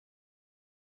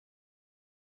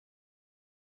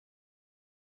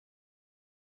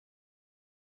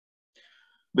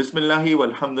Bismillahi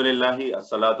walhamdulillahi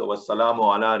assalatu wassalamu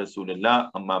ala rasulillah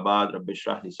amma ba'd rabbi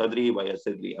shrah li sadri wa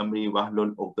yassir li amri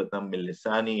wahlul 'uqdatam min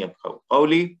lisani yafqahu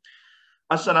qawli.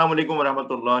 Assalamu alaikum wa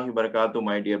rahmatullahi wa barakatuh,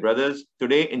 my dear brothers.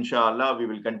 Today, inshallah, we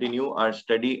will continue our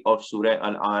study of Surah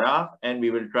Al Ar'aaf and we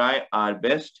will try our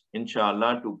best,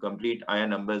 inshallah, to complete ayah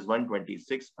numbers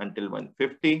 126 until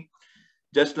 150.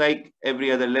 Just like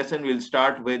every other lesson, we'll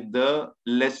start with the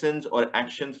lessons or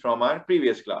actions from our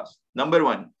previous class. Number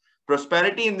one,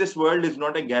 prosperity in this world is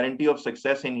not a guarantee of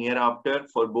success in hereafter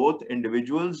for both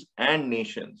individuals and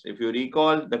nations. If you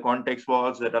recall, the context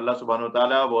was that Allah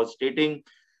SWT was stating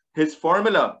his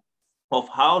formula of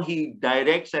how he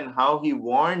directs and how he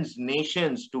warns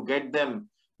nations to get them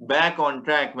back on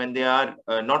track when they are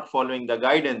not following the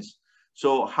guidance.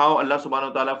 So how Allah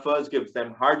subhanahu wa ta'ala first gives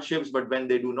them hardships, but when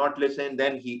they do not listen,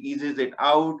 then he eases it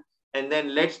out and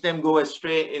then lets them go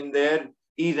astray in their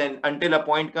ease, and until a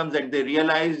point comes that they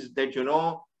realize that,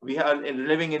 we are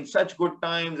living in such good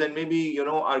times and maybe,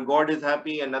 our God is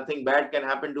happy and nothing bad can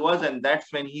happen to us, and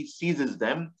that's when he seizes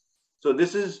them. So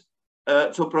this is,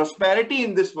 so prosperity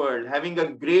in this world, having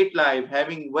a great life,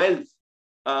 having wealth,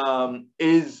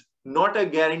 is not a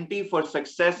guarantee for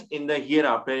success in the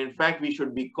hereafter. In fact, we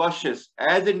should be cautious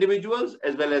as individuals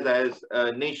as well as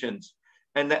nations.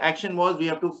 And the action was we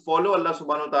have to follow Allah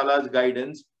subhanahu wa ta'ala's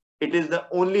guidance. It is the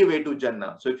only way to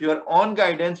Jannah. So if you are on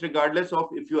guidance, regardless of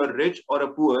if you are rich or a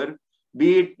poor,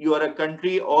 be it you are a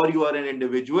country or you are an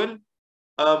individual,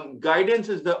 guidance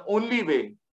is the only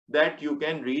way that you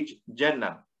can reach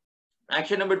Jannah.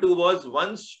 Action number two was,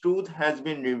 once truth has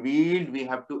been revealed, we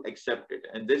have to accept it.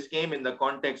 And this came in the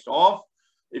context of,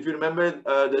 if you remember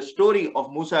the story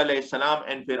of Musa AS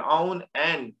and Firoun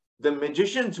and the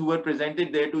magicians who were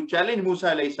presented there to challenge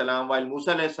Musa AS, while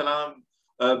Musa AS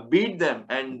beat them,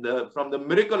 and from the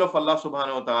miracle of Allah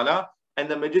subhanahu wa ta'ala, and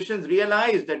the magicians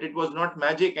realized that it was not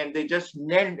magic, and they just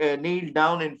kneeled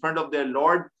down in front of their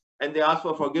Lord and they asked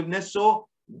for forgiveness. So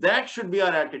that should be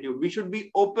our attitude. We should be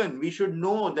open. We should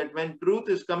know that when truth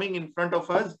is coming in front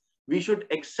of us, we should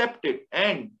accept it.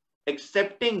 And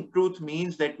accepting truth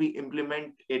means that we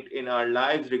implement it in our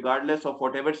lives, regardless of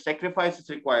whatever sacrifice is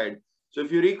required. So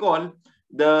if you recall,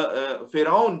 the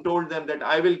Firaun told them that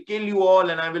I will kill you all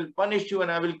and I will punish you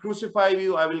and I will crucify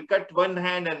you. I will cut one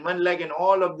hand and one leg and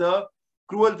all of the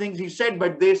cruel things he said.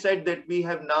 But they said that we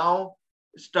have now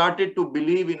started to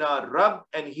believe in our Rabb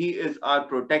and he is our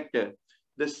protector.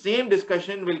 The same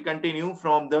discussion will continue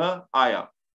from the ayah.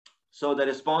 So the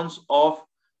response of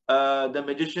the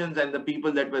magicians and the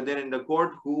people that were there in the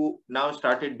court who now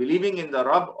started believing in the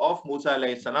Rabb of Musa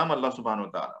alayhi salam, Allah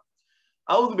subhanahu wa ta'ala.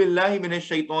 A'udhu billahi minash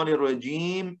shaitanir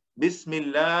rajim.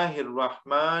 Bismillahir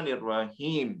rahmanir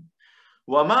rahim.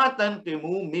 Wa ma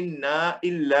tanqimu minna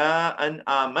illa an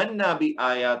amanna bi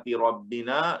ayati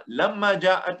rabbina lamma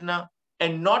ja'atna.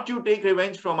 And not you take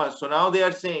revenge from us. So now they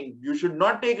are saying, you should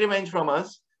not take revenge from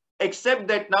us, except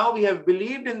that now we have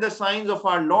believed in the signs of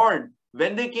our Lord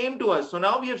when they came to us. So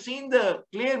now we have seen the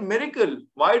clear miracle.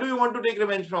 Why do you want to take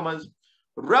revenge from us?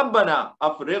 Rabbana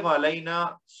afrigh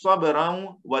alayna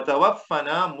sabran wa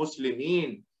tawaffana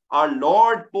muslimin. Our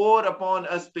Lord, pour upon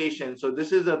us patience. So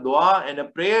this is a dua and a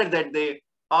prayer that they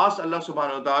ask Allah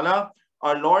subhanahu wa ta'ala.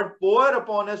 Our Lord, pour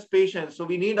upon us patience. So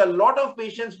we need a lot of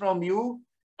patience from you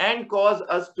and cause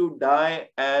us to die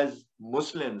as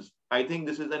Muslims. I think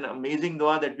this is an amazing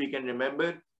dua that we can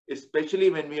remember, especially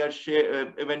when we are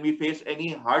when we face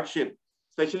any hardship,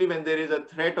 especially when there is a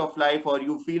threat of life or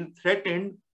you feel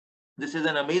threatened. This is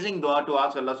an amazing dua to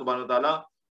ask Allah subhanahu wa ta'ala,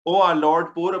 oh our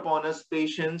Lord, pour upon us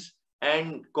patience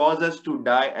and cause us to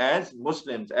die as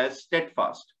Muslims, as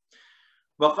steadfast.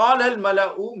 وَقَالَ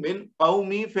الْمَلَأُ مِنْ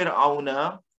قَوْمِ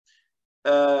فِرْعَوْنَ.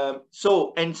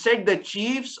 So, and said the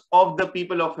chiefs of the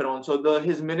people of Firaun. So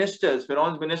his ministers,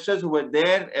 Firaun's ministers who were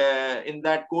there in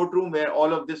that courtroom where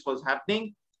all of this was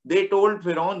happening, they told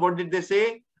Firaun, what did they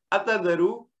say?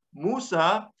 Atadaru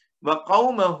Musa wa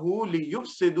qawmahu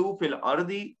liyufsidu fil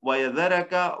ardi wa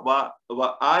yadharaka wa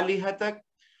alihatak.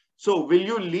 So will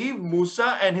you leave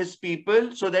Musa and his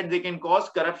people so that they can cause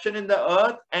corruption in the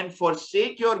earth and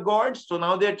forsake your gods? So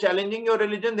now they're challenging your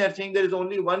religion. They're saying there is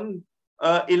only one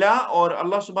ilah or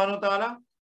Allah subhanahu wa ta'ala.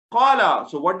 Qala.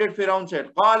 So what did Firaun say?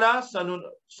 Qala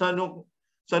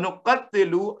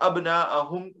sanuqattilu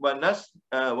abna'ahum wa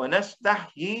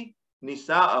nastahyi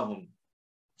nisa'ahum.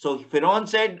 So Firaun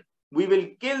said, we will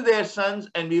kill their sons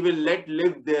and we will let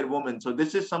live their women. So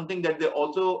this is something that they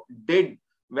also did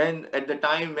when at the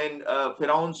time when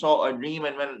Firaun saw a dream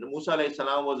and when Musa alayhi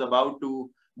salam was about to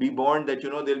be born, that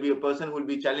there'll be a person who will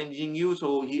be challenging you.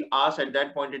 So he asked at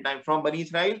that point in time from Bani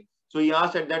Israel. So he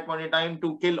asked at that point in time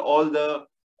to kill all the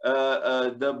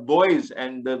the boys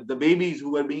and the babies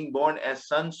who were being born as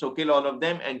sons, so kill all of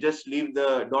them and just leave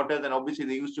the daughters. And obviously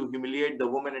they used to humiliate the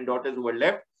women and daughters who were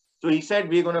left. So he said,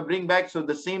 we're going to bring back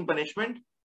the same punishment.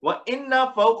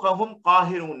 وَإِنَّا فَوْقَهُمْ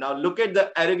قَاهِرُونَ. Now look at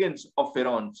the arrogance of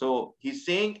Firoun. So he's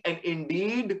saying, and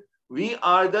indeed we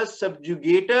are the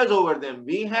subjugators over them.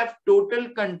 We have total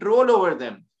control over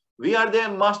them. We are their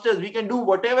masters. We can do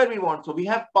whatever we want. So we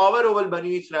have power over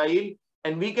Bani Israel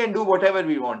and we can do whatever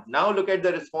we want. Now look at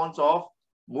the response of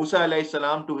Musa alayhi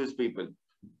salam to his people.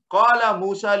 قَالَ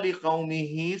مُوسَى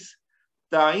لِقَوْمِهِ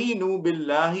اسْتَعِينُوا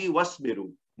بِاللَّهِ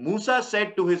وَاصْبِرُوا. Musa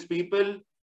said to his people,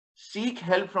 seek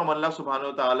help from Allah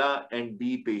subhanahu wa ta'ala and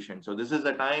be patient. So this is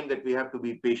the time that we have to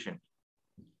be patient.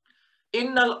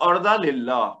 Innal arda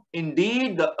lillah.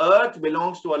 Indeed, the earth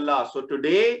belongs to Allah. So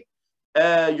today,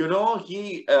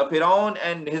 Firaun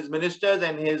and his ministers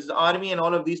and his army and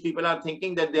all of these people are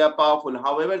thinking that they are powerful.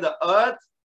 However, the earth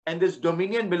and this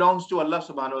dominion belongs to Allah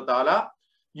subhanahu wa ta'ala.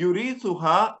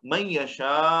 Yurithuha man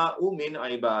yasha'u min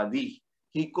ibadi.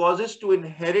 He causes to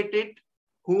inherit it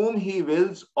whom he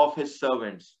wills of his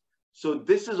servants. So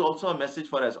this is also a message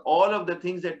for us. All of the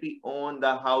things that we own,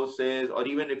 the houses, or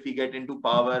even if we get into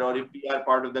power, or if we are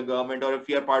part of the government, or if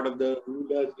we are part of the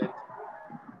rulers,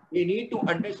 we need to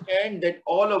understand that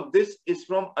all of this is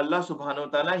from Allah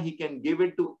subhanahu wa ta'ala. He can give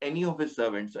it to any of his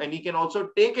servants, and he can also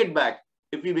take it back.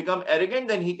 If we become arrogant,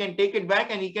 then he can take it back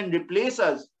and he can replace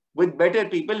us with better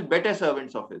people, better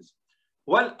servants of his.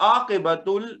 وَالْعَاقِبَةُ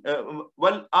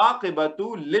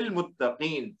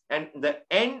لِلْمُتَّقِينَ. And the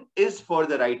end is for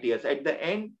the righteous. At the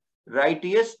end,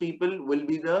 righteous people will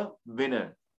be the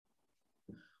winner.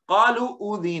 قَالُوا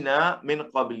أُوذِينَا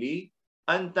مِنْ قَبْلِ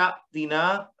أَنْ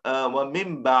تَأْتِنَا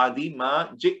وَمِنْ بَعْدِ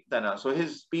مَا جِئْتَنَا. So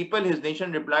his people, his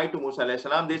nation replied to Musa alayhi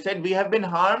salam. They said, we have been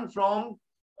harmed from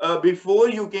before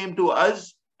you came to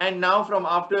us, and now from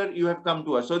after you have come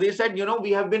to us. So they said,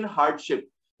 we have been hardship.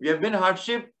 We have been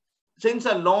hardship since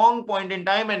a long point in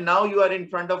time, and now you are in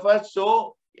front of us.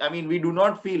 So, we do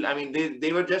not feel,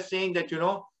 they were just saying that,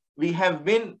 we have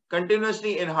been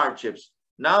continuously in hardships.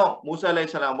 Now, Musa alayhi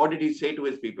salam, what did he say to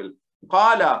his people?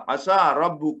 قَالَ عَسَىٰ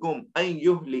رَبُّكُمْ أَن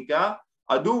يُهْلِكَ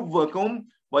عَدُوَّكُمْ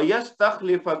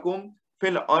وَيَسْتَخْلِفَكُمْ فِي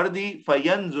الْأَرْضِ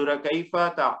فَيَنْظُرَ كَيْفَ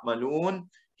تَعْمَلُونَ.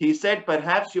 He said,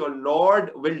 perhaps your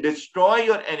Lord will destroy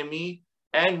your enemy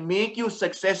and make you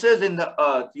successors in the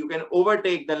earth. You can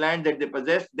overtake the land that they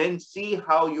possess, then see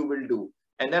how you will do.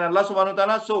 And then Allah subhanahu wa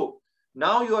ta'ala, so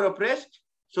now you are oppressed,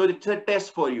 so it's a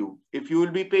test for you, if you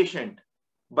will be patient.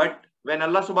 But when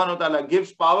Allah subhanahu wa ta'ala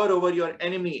gives power over your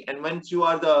enemy, and once you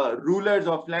are the rulers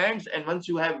of lands, and once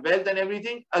you have wealth and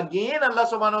everything, again Allah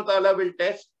subhanahu wa ta'ala will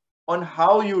test on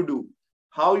how you do,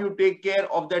 how you take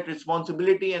care of that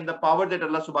responsibility and the power that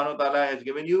Allah subhanahu wa ta'ala has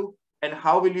given you, and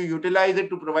how will you utilize it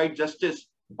to provide justice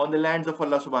on the lands of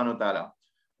Allah subhanahu wa ta'ala.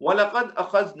 وَلَقَدْ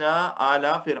أَخَذْنَا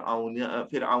آلَ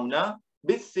فِرْعَوْنَ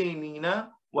بِالسِّنِينَ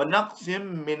وَنَقْسٍ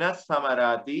مِّنَ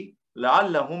الثَّمَرَاتِ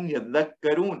لَعَلَّهُمْ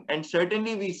يَذَّكَّرُونَ. And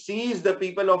certainly we seized the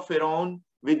people of Firaun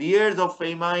with years of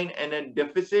famine and a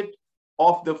deficit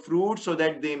of the fruit, so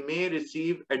that they may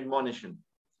receive admonition.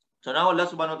 So now Allah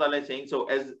subhanahu wa ta'ala is saying, so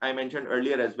as I mentioned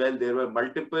earlier as well, there were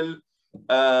multiple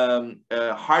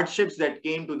hardships that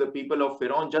came to the people of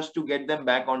Firaun just to get them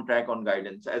back on track, on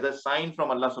guidance, as a sign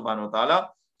from Allah subhanahu wa ta'ala.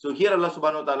 So here Allah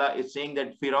subhanahu wa ta'ala is saying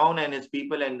that Firaun and his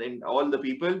people and all the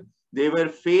people, they were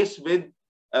faced with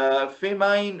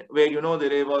famine, where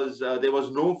there was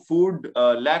no food,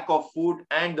 lack of food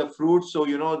and the fruits. So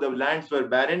the lands were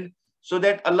barren, so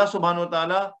that Allah subhanahu wa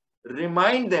ta'ala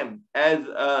remind them as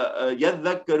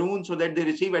yadhakkarun, so that they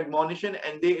receive admonition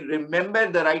and they remember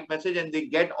the right message and they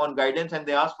get on guidance and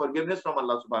they ask forgiveness from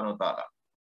Allah subhanahu wa ta'ala.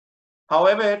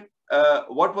 However,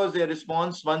 what was their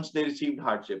response once they received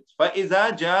hardships?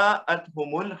 فَإِذَا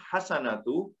جَاءَتْهُمُ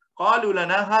الْحَسَنَةُ قَالُوا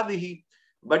لَنَا هَذِهِ.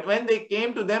 But when they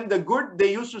came to them the good,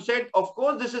 they used to say, of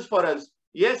course this is for us.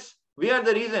 Yes, we are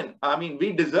the reason.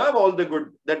 We deserve all the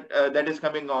good that is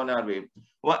coming on our way.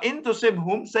 وَإِن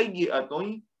تُصِبْهُمْ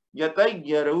سَيِّئَةٌ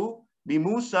يَتَيَّرُوا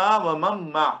بِمُوسَى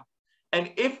وَمَن مَّعَهُ.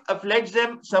 And if afflicts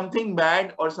them something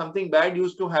bad, or something bad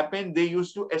used to happen, they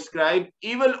used to ascribe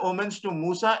evil omens to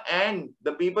Musa and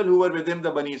the people who were with him,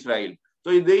 the Bani Israel.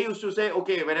 So they used to say,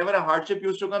 okay, whenever a hardship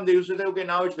used to come, they used to say, okay,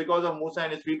 now it's because of Musa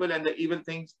and his people and the evil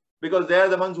things, because they are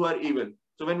the ones who are evil.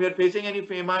 So when we are facing any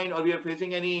famine, or we are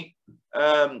facing any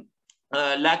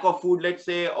lack of food, let's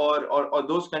say, or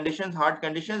those conditions, hard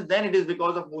conditions, then it is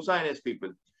because of Musa and his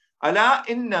people. Ala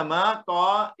innama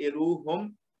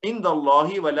ta'iruhum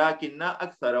indallahi walakinna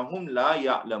aktharahum la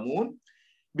ya'lamun.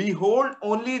 Behold,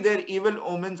 only their evil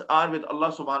omens are with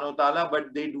Allah subhanahu wa ta'ala,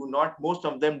 but they do not, most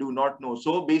of them do not know.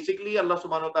 So basically Allah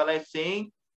subhanahu wa ta'ala is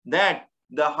saying that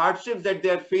the hardships that they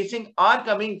are facing are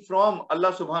coming from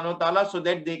Allah subhanahu wa ta'ala, so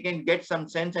that they can get some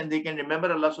sense and they can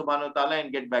remember Allah subhanahu wa ta'ala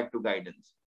and get back to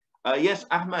guidance. Yes,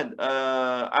 Ahmed,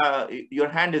 your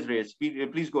hand is raised.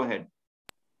 Please go ahead.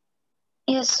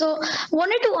 Yes, so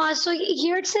wanted to ask, so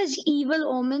here it says evil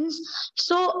omens.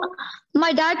 So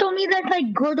my dad told me that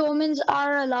like good omens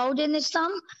are allowed in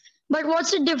Islam, but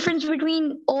what's the difference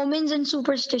between omens and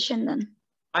superstition then?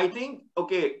 I think,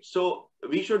 okay, so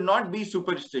we should not be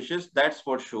superstitious, that's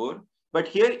for sure. But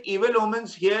here, evil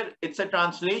omens, here it's a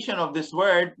translation of this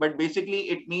word, but basically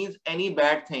it means any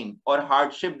bad thing or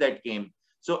hardship that came.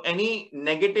 So any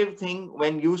negative thing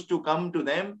when used to come to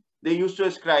them, they used to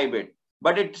ascribe it.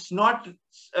 But it's not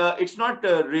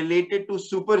related to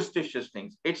superstitious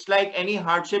things. It's like any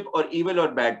hardship or evil or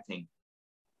bad thing.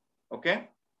 Okay?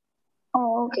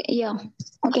 Oh, okay, yeah.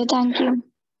 Okay, thank you.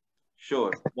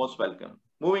 Sure, most welcome.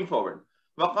 Moving forward.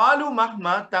 وَقَالُوا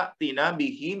مَهْمَا تَأْتِنَا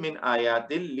بِهِ مِنْ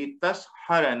آيَاتٍ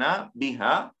لِتَسْحَرَنَا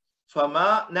بِهَا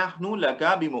فَمَا نَحْنُ لَكَ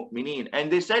بِمُؤْمِنِينَ. And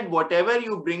they said, whatever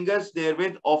you bring us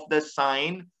therewith of the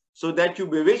sign, so that you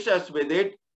bewitch us with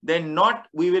it, then not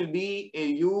we will be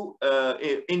in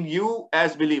you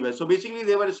as believers. So basically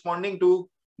they were responding to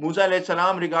Musa alayhi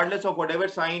salam, regardless of whatever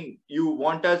sign you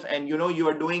want us, and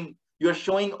you're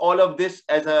showing all of this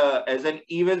as an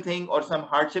evil thing or some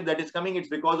hardship that is coming, it's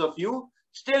because of you,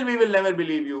 still we will never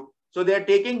believe you. So they are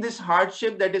taking this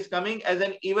hardship that is coming as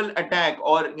an evil attack,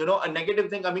 or a negative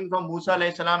thing coming from Musa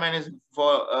alayhi salam and his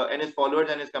followers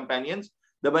and his companions,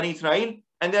 the Bani Israel,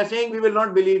 and they are saying we will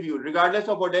not believe you regardless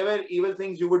of whatever evil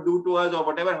things you would do to us or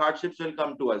whatever hardships will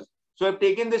come to us. So I've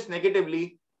taken this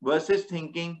negatively versus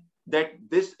thinking that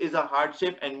this is a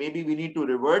hardship and maybe we need to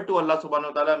revert to Allah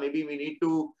subhanahu wa ta'ala, maybe we need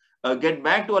to get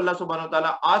back to Allah subhanahu wa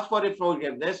ta'ala, ask for it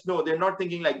forgiveness. No, they're not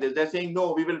thinking like this. They're saying,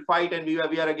 no, we will fight and we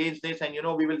are against this, and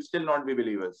we will still not be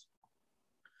believers.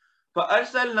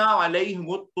 فَأَرْسَلْنَا عَلَيْهِمُ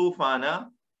الطُّوفَانَ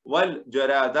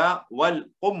وَالْجَرَادَ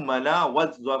وَالْقُمَّلَ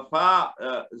وَالضَّفَاعَ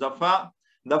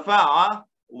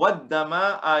وَالدَّمَ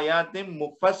آيَاتٍ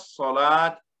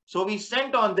مُفَصَّلَاتٍ. So we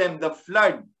sent on them the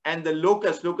flood and the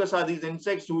locusts. Locusts are these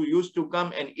insects who used to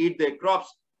come and eat their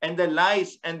crops, and the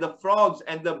lice and the frogs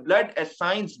and the blood as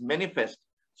signs manifest.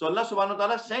 So Allah subhanahu wa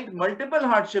ta'ala sent multiple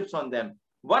hardships on them,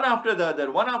 one after the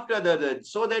other,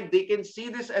 so that they can see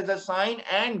this as a sign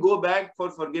and go back for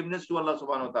forgiveness to Allah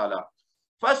subhanahu wa ta'ala.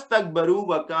 فَاسْتَكْبَرُوا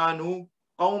وَكَانُوا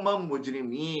قَوْمًا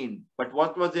مُجْرِمِينَ. But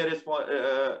what was their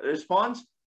response?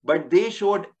 But they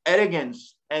showed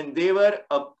arrogance, and they were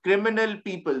a criminal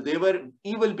people. They were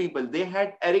evil people. They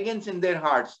had arrogance in their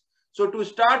hearts. So to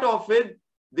start off with,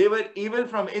 they were evil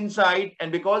from inside, and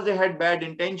because they had bad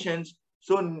intentions,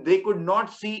 so they could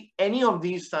not see any of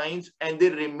these signs, and they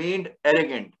remained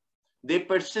arrogant. They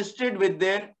persisted with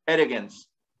their arrogance.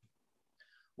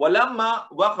 وَلَمَّا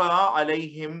وَقَعَ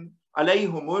عَلَيْهُمُ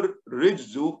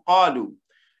الرِّجْزُ قَالُوا.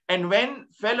 And when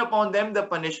fell upon them the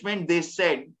punishment, they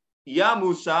said, Ya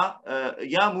Musa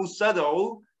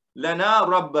da'u lana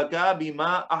rabbaka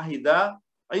bima ahida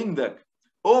indak.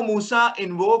 O Musa,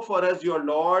 invoke for us your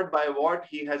Lord by what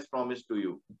he has promised to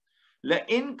you.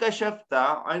 لَإِن كَشَفْتَ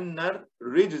عَنَّا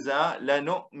الرِّجْزَ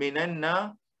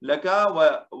لَنُؤْمِنَنَّ لَكَ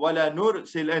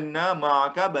وَلَنُرْسِلَنَّ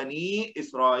مَعَكَ بَنِي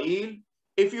إِسْرَائِيلَ.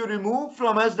 If you remove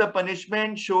from us the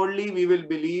punishment, surely we will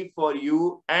believe for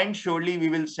you, and surely we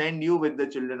will send you with the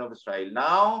children of Israel.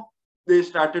 Now they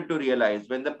started to realize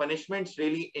when the punishments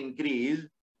really increase,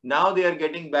 now they are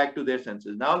getting back to their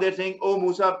senses. Now they're saying, oh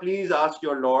Musa, please ask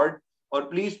your Lord, or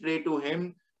please pray to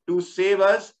him to save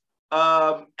us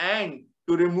and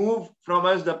to remove from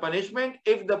us the punishment.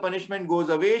 If the punishment goes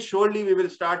away, surely we will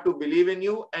start to believe in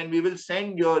you, and we will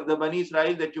send the Bani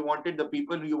Israel that you wanted, the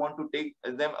people you want to take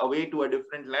them away to a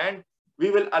different land.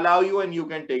 We will allow you and you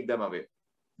can take them away.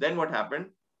 Then what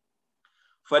happened?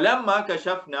 فَلَمَّا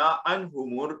كَشَفْنَا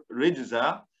عَنْهُمُ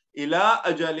الرِّجْزَ إِلَىٰ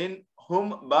أَجَلٍ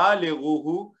هُمْ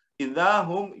بَالِغُوهُ إِذَا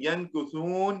هُمْ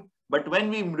يَنْكُثُونَ. But when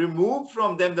we removed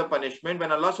from them the punishment,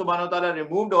 when Allah subhanahu wa ta'ala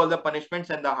removed all the punishments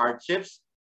and the hardships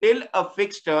till a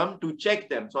fixed term to check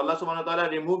them. So Allah subhanahu wa ta'ala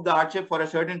removed the hardship for a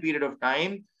certain period of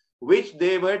time, which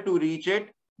they were to reach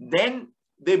it. Then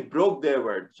they broke their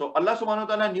word. So Allah subhanahu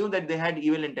wa ta'ala knew that they had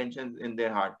evil intentions in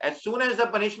their heart. As soon as the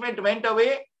punishment went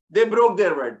away, they broke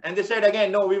their word. And they said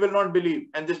again, no, we will not believe.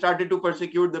 And they started to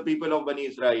persecute the people of Bani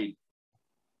Israel.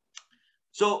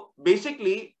 So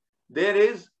basically, there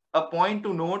is a point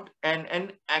to note and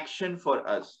an action for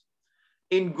us.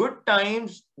 In good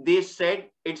times, they said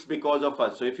it's because of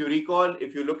us. So if you recall,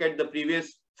 if you look at the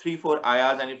previous 3-4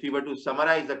 ayahs, and if we were to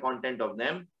summarize the content of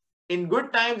them, in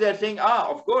good times, they're saying,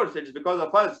 of course, it's because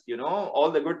of us.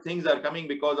 All the good things are coming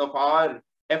because of our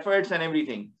efforts and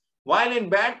everything. While in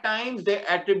bad times, they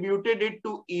attributed it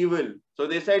to evil. So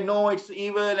they said, no, it's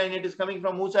evil and it is coming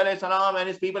from Musa AS and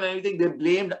his people and everything. They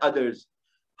blamed others.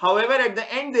 However, at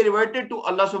the end, they reverted to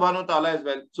Allah SWT as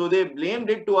well. So they blamed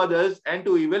it to others and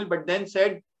to evil, but then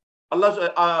said,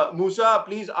 Musa,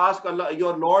 please ask Allah,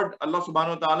 your Lord, Allah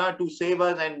SWT, to save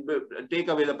us and take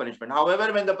away the punishment.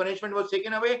 However, when the punishment was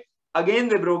taken away, again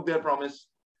they broke their promise.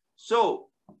 So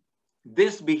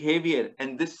this behavior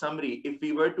and this summary, if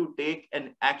we were to take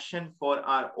an action for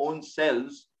our own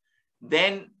selves,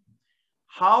 then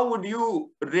how would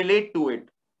you relate to it?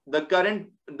 The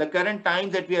current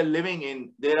times that we are living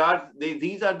in, these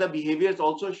are the behaviors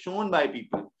also shown by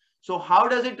people. So how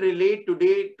does it relate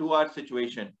today to our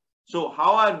situation? So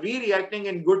how are we reacting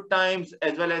in good times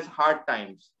as well as hard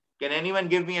times? Can anyone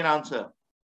give me an answer?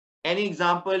 Any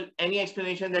example, any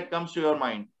explanation that comes to your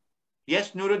mind?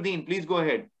 Yes, Nuruddin, please go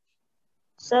ahead.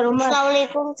 Sir,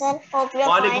 Assalamualaikum, sir. Hope you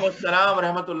are fine. Walaikum assalam wa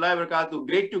rahmatullahi wa barakatuh.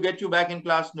 Great to get you back in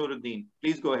class, Nuruddin.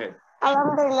 Please go ahead.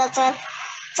 Alhamdulillah, sir.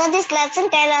 So this lesson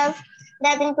tells us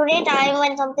that in today's time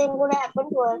when something good happens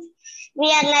to us,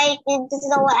 we are like, this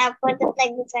is our effort, just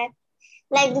like this,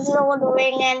 like this is our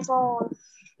doing and so on.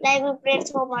 Like we prayed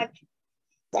so much.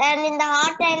 And in the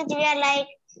hard times, we are like,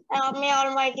 may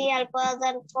Almighty help us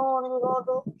and so on. We go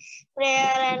to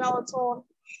prayer and also on.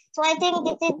 So I think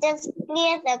this is just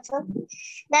clear lesson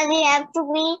that we have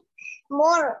to be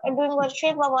more doing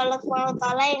worship of Allah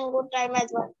SWT in good time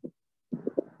as well.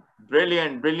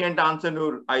 Brilliant, brilliant answer,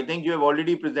 Noor. I think you have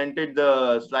already presented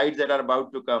the slides that are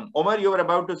about to come. Omar, you were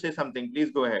about to say something.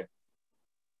 Please go ahead.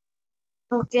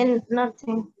 okay,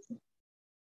 nothing.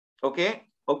 Okay,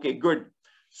 okay, good.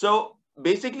 So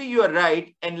basically you are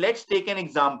right. And let's take an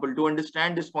example to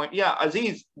understand this point. Yeah,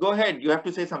 Aziz, go ahead. You have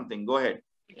to say something. Go ahead.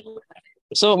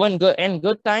 So in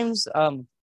good times,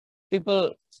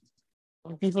 people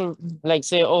like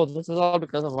say, oh, this is all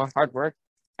because of our hard work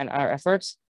and our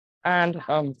efforts. And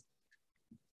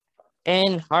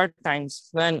in hard times,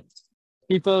 when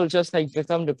people just like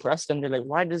become depressed and they're like,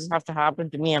 why does this have to happen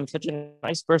to me? I'm such a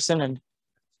nice person, and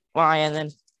why? And then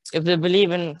if they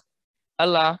believe in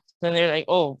Allah, then they're like,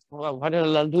 oh, well, why did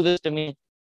Allah do this to me?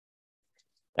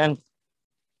 And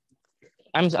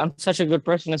I'm such a good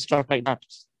person and stuff like that.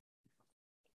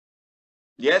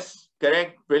 Yes,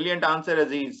 correct. Brilliant answer,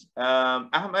 Aziz.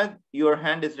 Ahmed, your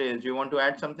hand is raised. You want to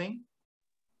add something?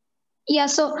 Yeah,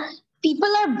 so people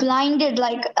are blinded,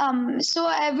 like so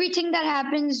everything that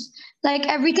happens, like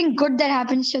everything good that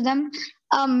happens to them,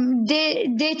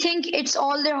 they think it's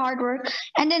all their hard work,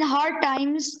 and in hard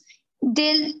times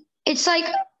it's like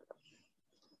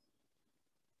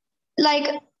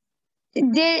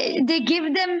they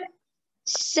give them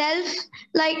self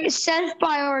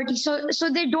priority, so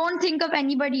they don't think of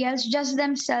anybody else, just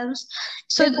themselves.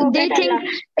 So they think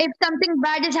if something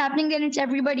bad is happening, then it's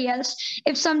everybody else.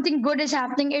 If something good is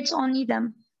happening, it's only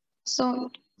them. So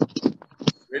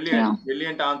brilliant, yeah.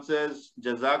 Brilliant answers.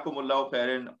 Jazakumullahu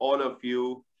khairan, all of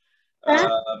you.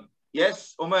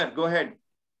 Yes, Umar, go ahead.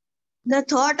 The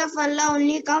thought of Allah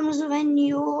only comes when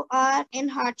you are in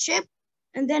hardship,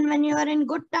 and then when you are in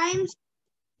good times,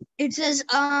 it says,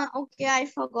 okay, I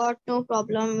forgot, no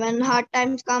problem. When hard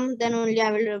times come, then only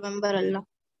I will remember Allah.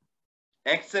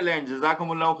 Excellent.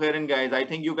 Jazakumullahu khairan, guys. I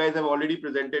think you guys have already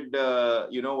presented,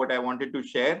 what I wanted to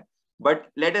share. But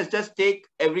let us just take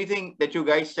everything that you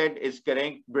guys said is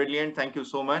correct. Brilliant. Thank you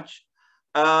so much.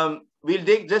 We'll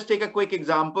just take a quick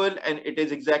example, and it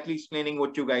is exactly explaining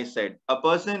what you guys said. A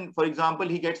person, for example,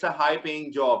 he gets a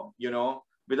high-paying job,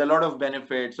 with a lot of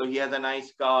benefits. So he has a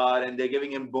nice car and they're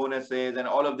giving him bonuses and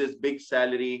all of this big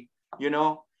salary.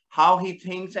 How he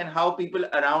thinks and how people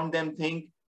around them think.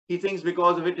 He thinks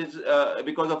because of it is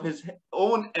because of his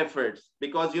own efforts.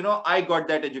 Because, I got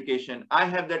that education. I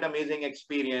have that amazing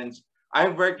experience.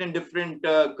 I've worked in different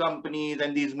companies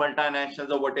and these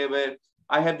multinationals or whatever.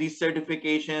 I have these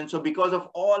certifications. So because of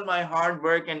all my hard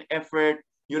work and effort,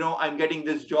 I'm getting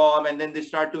this job, and then they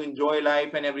start to enjoy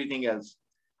life and everything else.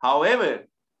 However,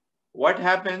 what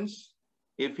happens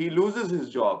if he loses his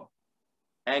job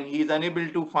and he's unable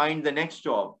to find the next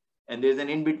job, and there's an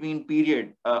in-between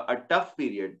period, a tough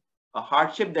period, a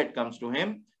hardship that comes to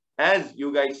him? As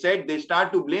you guys said, they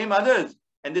start to blame others,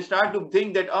 and they start to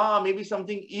think that, maybe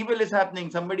something evil is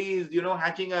happening. Somebody is,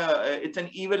 hatching it's an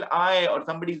evil eye, or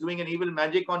somebody's doing an evil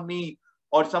magic on me,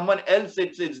 or someone else,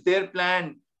 it's their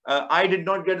plan. I did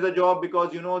not get the job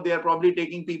because, they are probably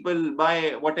taking people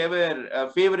by whatever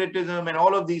favoritism and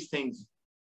all of these things.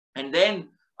 And then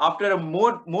after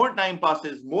more time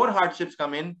passes, more hardships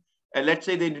come in, and let's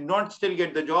say they did not still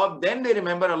get the job, then they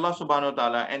remember Allah subhanahu wa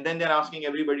ta'ala, and then they're asking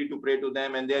everybody to pray to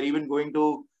them, and they're even going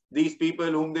to these people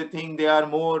whom they think they are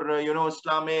more,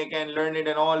 Islamic and learned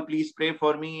and all, please pray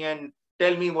for me and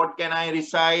tell me what can I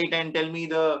recite and tell me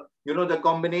the, the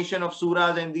combination of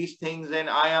surahs and these things and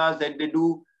ayahs that they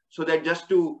do, so that just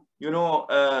to,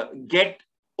 get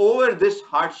over this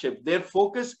hardship. Their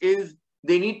focus is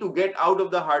they need to get out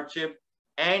of the hardship,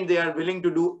 and they are willing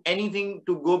to do anything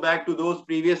to go back to those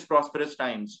previous prosperous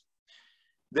times.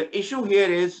 The issue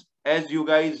here is, as you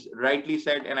guys rightly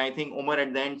said, and I think Umar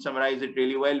at the end summarized it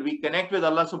really well, we connect with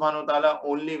Allah subhanahu wa ta'ala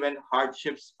only when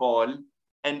hardships fall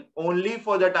and only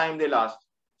for the time they last.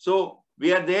 So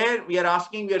we are there, we are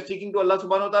asking, we are seeking to Allah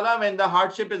subhanahu wa ta'ala when the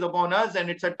hardship is upon us and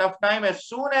it's a tough time. As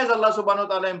soon as Allah subhanahu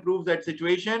wa ta'ala improves that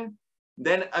situation,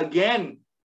 then again,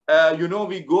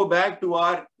 we go back to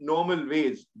our normal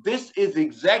ways. This is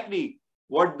exactly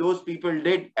what those people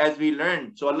did, as we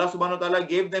learned. So Allah subhanahu wa ta'ala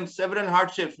gave them several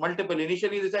hardships, multiple.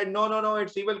 Initially they said, no,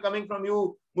 it's evil coming from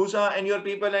you, Musa and your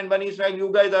people and Bani Israel,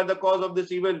 you guys are the cause of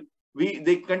this evil.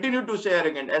 They continued to stay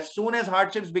arrogant. As soon as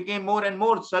hardships became more and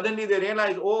more, suddenly they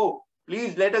realized, oh,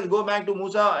 please let us go back to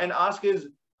Musa and ask his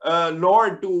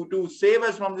Lord to save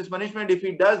us from this punishment. If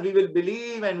he does, we will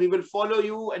believe and we will follow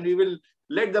you and we will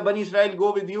let the Bani Israel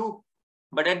go with you.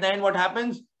 But at the end, what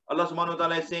happens? Allah subhanahu wa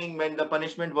ta'ala is saying when the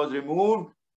punishment was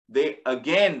removed, they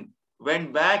again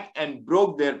went back and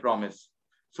broke their promise.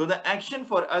 So the action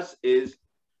for us is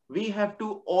we have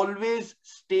to always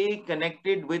stay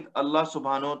connected with Allah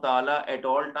subhanahu wa ta'ala at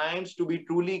all times to be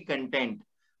truly content.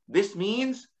 This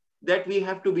means that we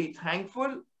have to be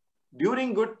thankful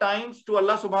during good times to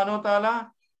Allah subhanahu wa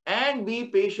ta'ala and be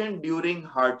patient during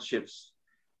hardships.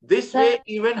 This way,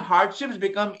 even hardships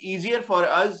become easier for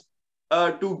us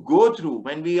to go through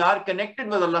when we are connected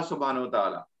with Allah subhanahu wa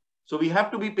ta'ala. So we have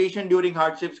to be patient during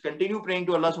hardships, continue praying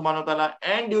to Allah subhanahu wa ta'ala,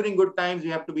 and during good times we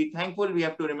have to be thankful, we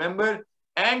have to remember,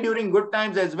 and during good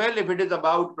times as well, if it is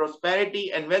about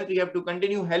prosperity and wealth, we have to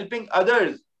continue helping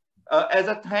others as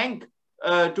a thank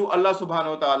to Allah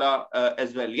subhanahu wa ta'ala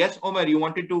as well. Yes, Omar, you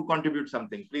wanted to contribute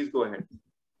something. Please go ahead.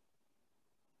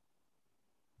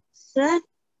 Sir,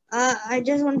 I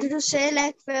just wanted to say,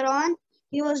 like Firoun,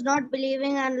 he was not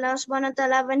believing in Allah subhanahu wa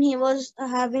ta'ala when he was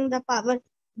having the power.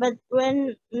 But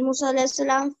when Musa AS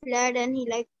fled and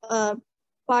he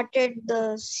parted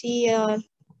the sea or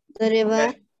the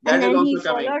river, and then he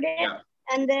followed it. Yeah.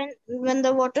 And then when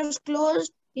the waters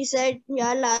closed, he said, Ya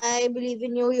Allah, I believe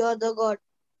in you, you're the God.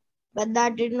 But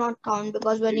that did not count,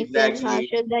 because when he faced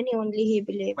hardship, then he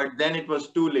believed. But then it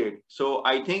was too late. So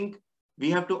I think we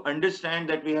have to understand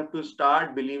that we have to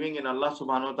start believing in Allah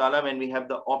subhanahu wa ta'ala when we have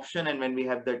the option and when we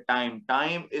have the time.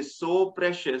 Time is so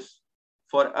precious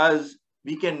for us.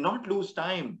 We cannot lose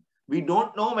time. We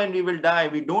don't know when we will die.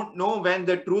 We don't know when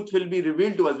the truth will be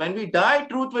revealed to us. When we die,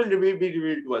 truth will be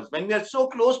revealed to us. When we are so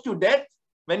close to death,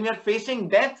 when we are facing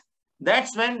death,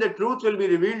 that's when the truth will be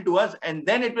revealed to us. And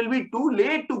then it will be too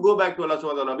late to go back to Allah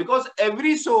subhanahu wa ta'ala, because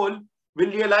every soul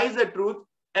will realize the truth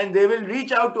and they will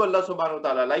reach out to Allah subhanahu wa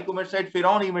ta'ala. Like Umar said,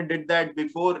 Firoun even did that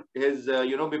before his,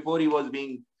 before he was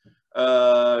being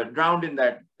drowned in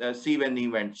that sea when he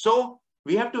went. So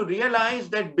we have to realize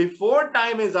that before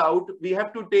time is out, we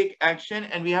have to take action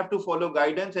and we have to follow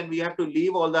guidance and we have to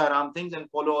leave all the haram things and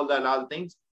follow all the halal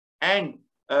things and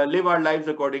live our lives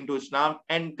according to Islam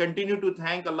and continue to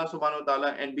thank Allah subhanahu wa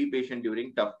ta'ala and be patient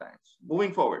during tough times.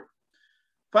 Moving forward.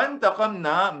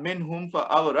 فَانْتَقَمْنَا مِنْهُمْ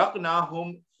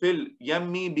فَأَغْرَقْنَاهُمْ فِي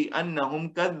الْيَمِّ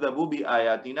بِأَنَّهُمْ كَذَّبُوا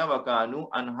بِآيَاتِنَا وَكَانُوا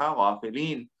عَنْهَا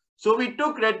غَافِلِينَ. So we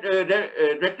took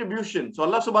retribution. So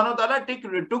Allah subhanahu wa ta'ala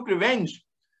took revenge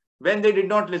when they did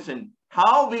not listen.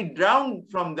 How? We drowned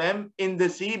from them in the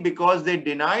sea because they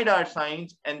denied our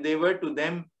signs and they were to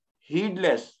them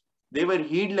heedless. They were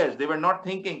heedless. They were not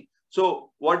thinking.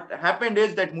 So what happened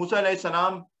is that Musa a.s.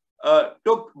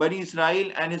 took Bani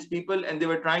Israel and his people, and they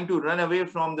were trying to run away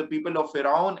from the people of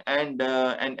Firoun and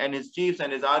his chiefs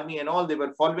and his army and all. They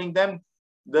were following them.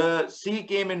 The sea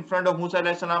came in front of Musa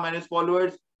a.s. and his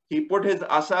followers. He put his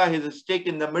asa, his stick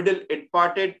in the middle. It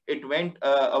parted. It went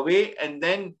away, and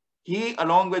then he,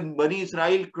 along with Bani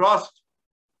Israel, crossed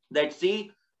that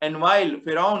sea. And while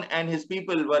Firoun and his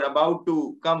people were about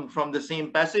to come from the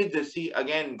same passage, the sea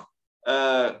again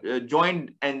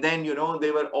joined, and then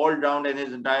they were all drowned and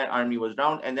his entire army was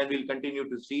drowned. And then we'll continue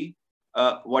to see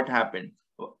what happened.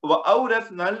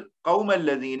 وَأَوْرَثْنَا الْقَوْمَ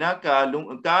الَّذِينَ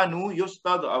كَانُوا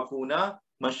يُسْتَضْعَفُونَ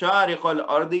مَشَارِقَ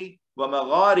الْأَرْضِ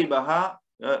وَمَغَارِبَهَا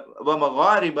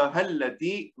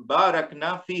الَّتِي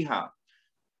بَارَكْنَا فِيهَا.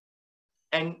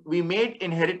 And we made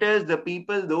inheritors the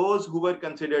people, those who were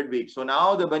considered weak. So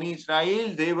now the Bani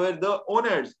Israel, they were the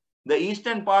owners, the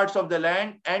eastern parts of the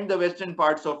land and the western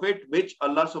parts of it, which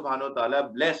Allah subhanahu wa ta'ala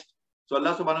blessed. So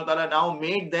Allah subhanahu wa ta'ala now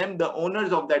made them the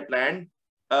owners of that land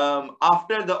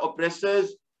after the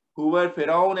oppressors who were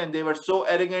Firoun, and they were so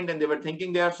arrogant and they were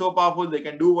thinking they are so powerful, they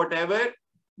can do whatever.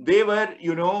 They were,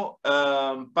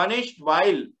 punished,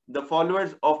 while the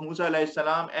followers of Musa AS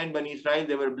and Bani Israel,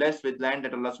 they were blessed with land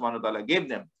that Allah subhanahu wa ta'ala gave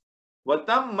them.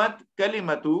 وَتَمَّتْ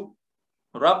كَلِمَةُ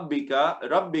رَبِّكَ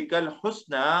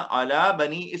الْحُسْنَى عَلَى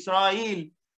بَنِي Israel.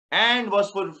 And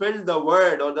was fulfilled the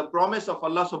word or the promise of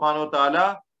Allah subhanahu wa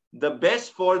ta'ala, the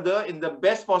best in the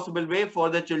best possible way for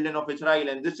the children of Israel.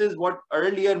 And this is what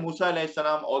earlier Musa AS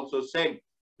also said,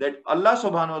 that Allah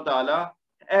subhanahu wa ta'ala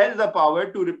has the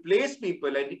power to replace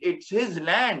people, and it's his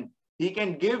land. He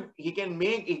can give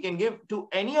to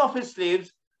any of his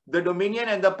slaves the dominion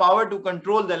and the power to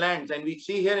control the lands. And we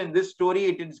see here in this story,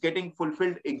 it is getting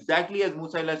fulfilled exactly as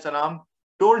Musa AS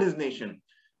told his nation.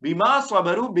 Bima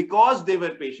sabaru, because they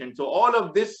were patient. So all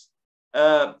of this,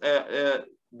 the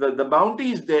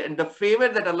bounties there and the favor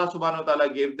that Allah subhanahu wa ta'ala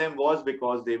gave them was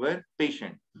because they were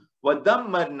patient.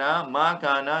 وَدَمَّرْنَا مَا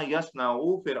كَانَ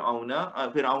يَصْنَعُ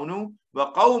فِرْعَوْنُ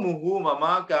وَقَوْمُهُ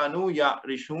وَمَا كَانُوا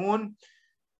يَعْرِشُونَ.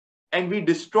 And we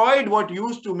destroyed what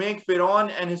used to make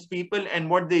Fir'aun and his people and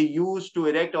what they used to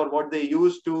erect or what they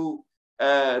used to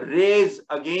raise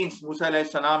against Musa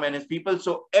AS and his people.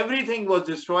 So everything was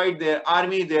destroyed, their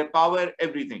army, their power,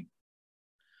 everything.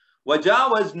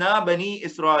 وَجَاوَزْنَا بَنِي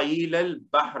إِسْرَائِيلَ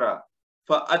الْبَحْرَ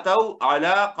فَأَتَوْا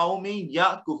عَلَىٰ قَوْمٍ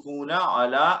يَأْكُفُونَ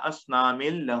عَلَىٰ أَصْنَامٍ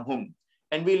لَهُمْ.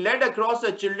 And we led across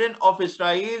the children of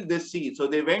Israel the sea. So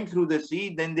they went through the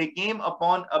sea, then they came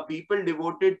upon a people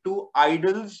devoted to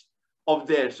idols of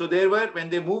theirs. So there were,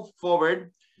 when they moved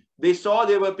forward, they saw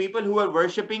there were people who were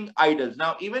worshipping idols.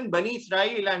 Now, even Bani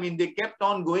Israel, they kept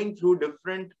on going through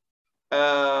different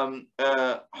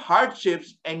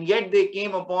hardships, and yet they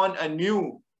came upon a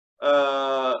new,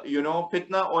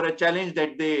 fitna or a challenge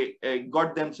that they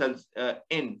got themselves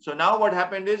in. So now what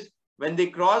happened is, when they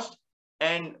crossed,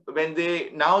 and when they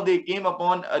came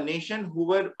upon a nation who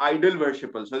were idol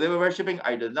worshippers. So they were worshipping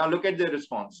idols. Now look at their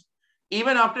response.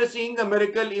 Even after seeing the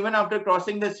miracle, even after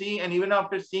crossing the sea, and even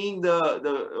after seeing the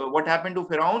what happened to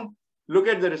Firaun, look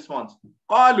at the response.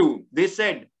 Qalu, they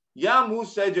said, Ya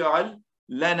Musa ja'al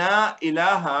lana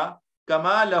ilaha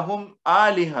kama lahum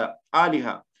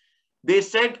aliha. They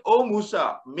said, oh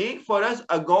Musa, make for us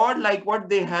a god like what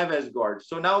they have as gods.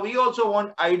 So now we also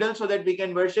want idols so that we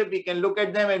can worship, we can look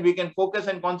at them and we can focus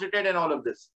and concentrate and all of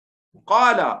this.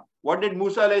 Qala, what did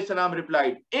Musa alayhi salam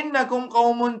replied? Innakum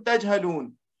qawmun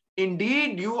tajhalun.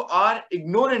 Indeed, you are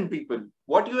ignorant people.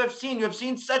 What you have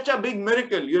seen such a big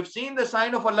miracle. You have seen the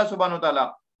sign of Allah subhanahu wa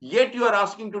ta'ala. Yet you are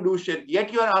asking to do shirk.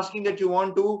 Yet you are asking that you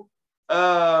want to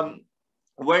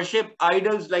worship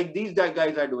idols like these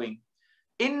guys are doing.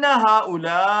 Inna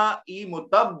ha'ula'i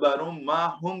mutabbarum ma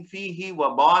hum fihi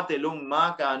wa batilum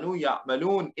ma kanu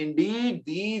ya'malun. Indeed,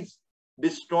 these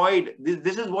destroyed,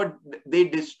 this is what they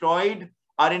destroyed,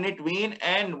 are in it vain,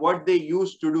 and what they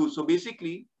used to do. So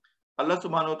basically, Allah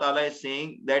subhanahu wa ta'ala is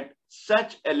saying that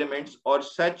such elements or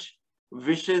such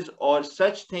wishes or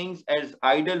such things as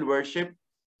idol worship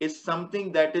is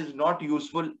something that is not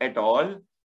useful at all.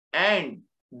 And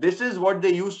this is what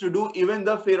they used to do, even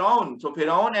the Firaun. So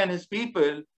Firaun and his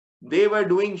people, they were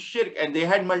doing shirk and they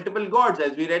had multiple gods,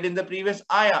 as we read in the previous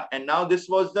ayah. And now this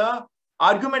was the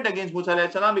argument against Musa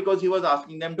alayhi salam, because he was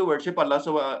asking them to worship Allah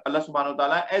subhanahu wa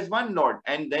ta'ala as one Lord.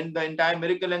 And then the entire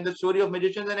miracle and the story of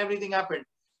magicians and everything happened.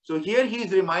 So here he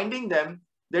is reminding them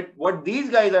that what these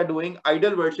guys are doing,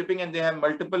 idol worshipping, and they have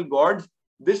multiple gods,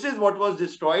 this is what was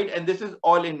destroyed, and this is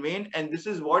all in vain. And this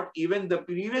is what even the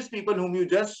previous people whom you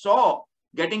just saw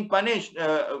getting punished,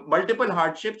 multiple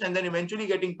hardships, and then eventually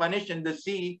getting punished in the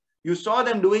sea, you saw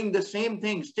them doing the same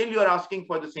thing. Still you are asking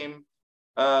for the same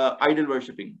idol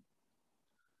worshipping.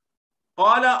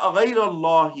 Qala aghayra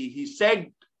Allahi, he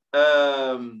said,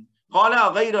 Qala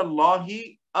aghayra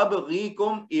Allahi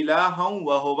abghikum ilaham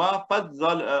wa huwa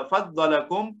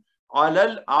faddalakum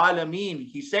alal alameen.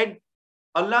 He said,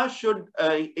 Allah should,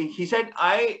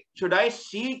 should I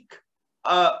seek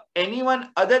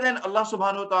anyone other than Allah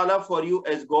subhanahu wa ta'ala for you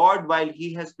as God, while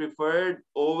he has preferred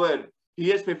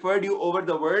you over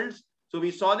the worlds. So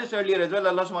we saw this earlier as well.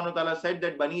 Allah subhanahu wa ta'ala said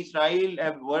that Bani Israel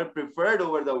were preferred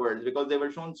over the worlds because they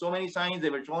were shown so many signs. They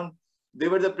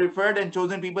were the preferred and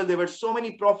chosen people. There were so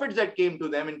many prophets that came to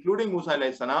them, including Musa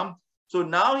alayhi salam. So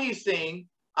now he's saying,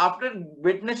 after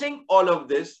witnessing all of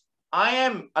this, I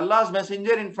am Allah's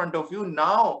messenger in front of you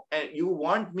now, and you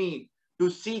want me to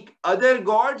seek other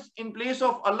gods in place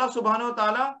of Allah subhanahu wa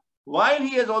ta'ala, while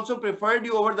he has also preferred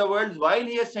you over the worlds, while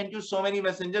he has sent you so many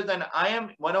messengers, and I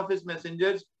am one of his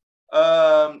messengers,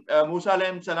 Musa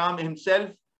alayhi salam himself,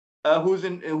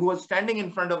 who was standing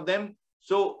in front of them.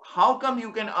 So how come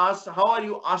you can ask, how are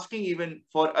you asking even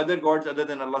for other gods other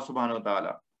than Allah subhanahu wa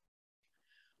ta'ala?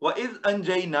 وَإِذْ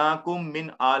أَنْجَيْنَاكُمْ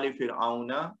مِنْ آلِ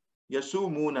فِرْعَوْنَ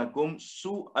يَسُومُونَكُمْ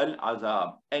سُوءَ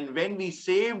الْعَذَابِ. And when we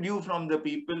saved you from the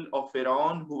people of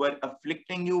Firaun who were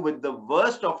afflicting you with the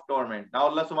worst of torment. Now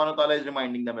Allah subhanahu wa ta'ala is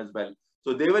reminding them as well.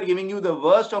 So they were giving you the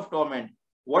worst of torment.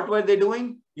 What were they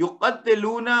doing?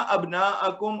 يُقَتِّلُونَ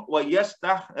أَبْنَاءَكُمْ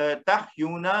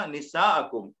وَيَسْتَحْيُونَ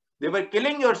نِسَاءَكُمْ. They were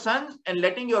killing your sons and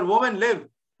letting your women live.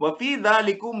 وَفِي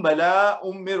ذَلِكُمْ بَلَاءٌ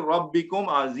مِّن رَبِّكُمْ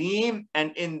عَظِيمٌ.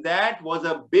 And in that was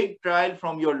a big trial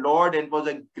from your Lord, and was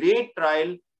a great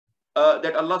trial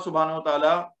that Allah subhanahu wa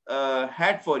ta'ala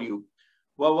had for you.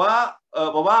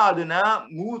 وَوَعَدْنَا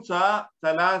مُوسَى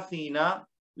ثَلَاثِينَ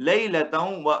لَيْلَةً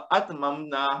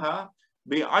وَأَتْمَمْنَاهَا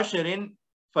بِعَشْرٍ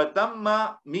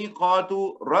فَتَمَّ مِيقَاتُ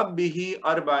رَبِّهِ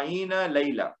أَرْبَعِينَ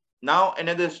لَيْلَةً. Now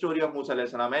another story of Musa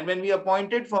alayhi salam. And when we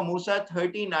appointed for Musa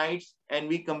 30 nights and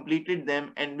we completed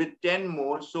them, and with 10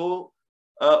 more, so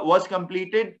was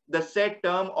completed the set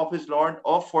term of his Lord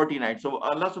of 40 nights. So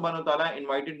Allah subhanahu wa ta'ala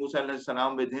invited Musa alayhi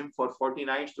salam with him for 40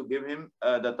 nights to give him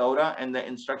the Torah and the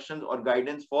instructions or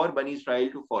guidance for Bani Israel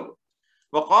to follow.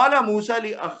 وَقَالَ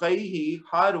مُوسَى لِأَخَيْهِ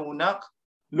هَارُونَ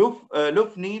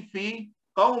لُفْنِي فِي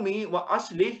قَوْمِي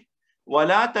وَأَصْلِحْ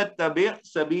وَلَا تَتَّبِعْ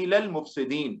سَبِيلَ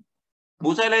الْمُفْسِدِينَ.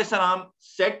 Musa alayhi salam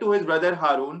said to his brother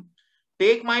Harun,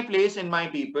 take my place in my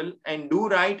people and do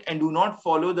right and do not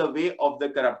follow the way of the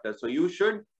corrupter. So you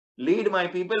should lead my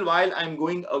people while I'm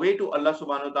going away to Allah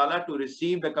subhanahu wa ta'ala to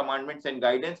receive the commandments and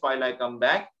guidance while I come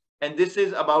back. And this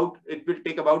is about, it will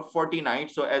take about 40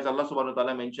 nights. So as Allah subhanahu wa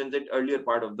ta'ala mentions it earlier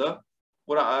part of the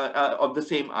Quran, of the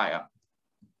same ayah.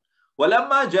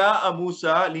 وَلَمَّا جَاءَ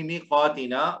مُوسَى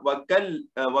لِمِيقَاتِنَا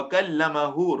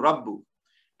وَكَلَّمَهُ رَبُّهُ.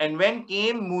 And when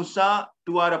came Musa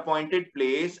to our appointed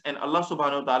place, and Allah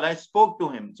subhanahu wa ta'ala spoke to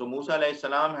him. So Musa alayhi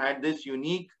salam had this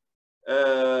unique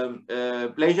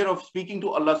pleasure of speaking to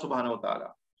Allah subhanahu wa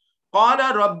ta'ala. قَالَ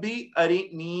رَبِّي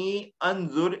أَرِنِي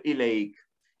أَنْظُرْ إِلَيْكَ.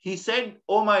 He said,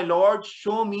 oh my Lord,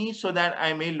 show me so that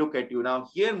I may look at you. Now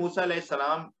here Musa alayhi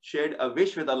salam shared a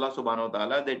wish with Allah subhanahu wa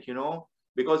ta'ala that, you know,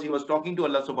 because he was talking to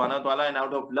Allah subhanahu wa ta'ala, and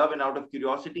out of love and out of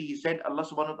curiosity, he said, Allah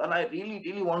subhanahu wa ta'ala, I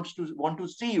really want to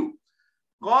see you.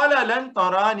 قال لن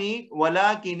تراني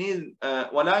ولكن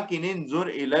انظر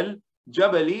إلى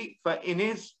الجبل فإن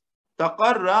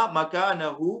استقر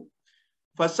مكانه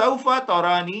فسوف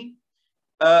تراني.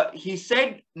 He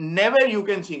said, never you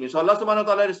can see me. So Allah subhanahu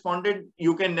wa ta'ala responded,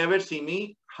 you can never see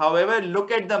me. However, look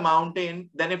at the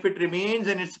mountain, then if it remains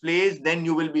in its place, then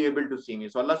you will be able to see me.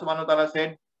 So Allah subhanahu wa ta'ala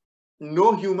said,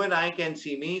 no human eye can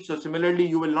see me. So similarly,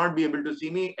 you will not be able to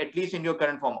see me, at least in your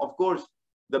current form. Of course,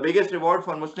 the biggest reward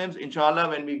for Muslims, inshallah,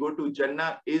 when we go to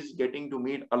Jannah, is getting to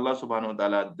meet Allah subhanahu wa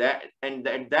ta'ala.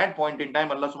 At that point in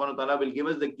time, Allah subhanahu wa ta'ala will give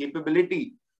us the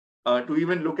capability to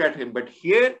even look at him. But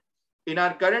here, in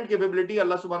our current capability,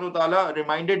 Allah subhanahu wa ta'ala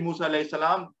reminded Musa alayhi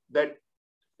salam that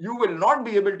you will not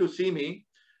be able to see me.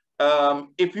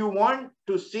 If you want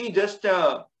to see just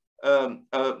a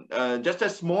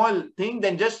small thing,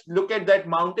 then just look at that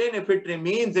mountain. If it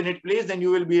remains in its place, then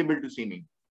you will be able to see me.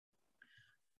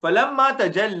 فَلَمَّا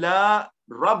تَجَلَّى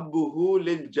رَبُّهُ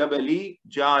لِلْجَبَلِ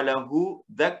جَعَلَهُ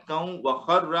دَكًّا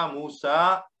وَخَرَّ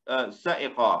مُوسَى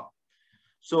صَعِقًا.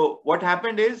 So what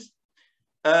happened is,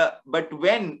 but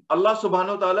when Allah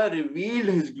subhanahu wa ta'ala revealed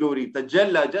his glory,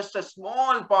 tajalla, just a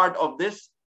small part of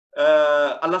this,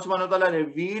 Allah subhanahu wa ta'ala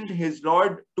revealed his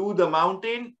Lord to the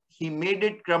mountain. He made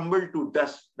it crumble to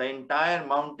dust. The entire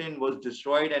mountain was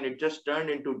destroyed and it just turned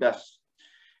into dust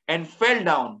and fell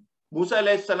down. Musa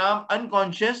alayhi salam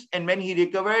unconscious, and when he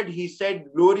recovered, he said,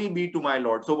 glory be to my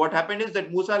Lord. So what happened is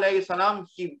that Musa alayhi salam,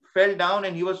 he fell down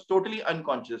and he was totally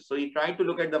unconscious. So he tried to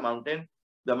look at the mountain.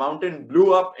 The mountain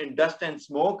blew up in dust and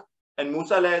smoke, and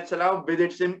Musa alayhi salam, with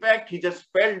its impact, he just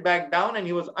fell back down and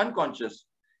he was unconscious.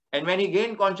 And when he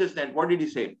gained consciousness, what did he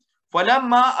say?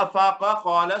 فَلَمَّا أَفَاقَ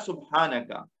قَالَ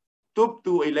سُبْحَانَكَ تُبْتُ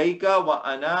إِلَيْكَ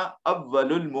وَأَنَا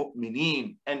أَوَّلُ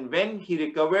الْمُؤْمِنِينَ. And when he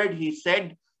recovered, he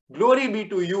said, glory be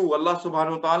to you, Allah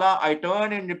subhanahu wa ta'ala. I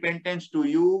turn in repentance to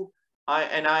you,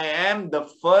 and I am the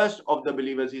first of the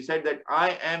believers. He said that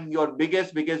I am your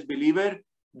biggest believer.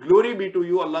 Glory be to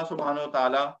you, Allah subhanahu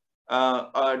wa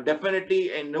ta'ala.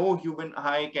 Definitely, and no human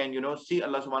eye can, see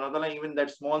Allah subhanahu wa ta'ala. Even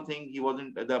that small thing,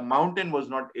 the mountain was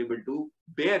not able to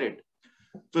bear it.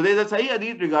 So there is a Sahih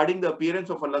Hadith regarding the appearance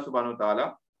of Allah subhanahu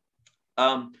wa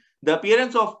ta'ala. The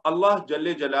appearance of Allah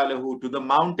Jalla Jalaluhu to the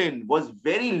mountain was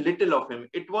very little of him.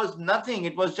 It was nothing.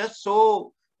 It was just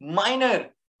so minor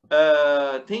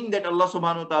thing that Allah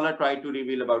subhanahu wa ta'ala tried to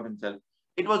reveal about himself.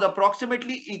 It was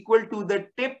approximately equal to the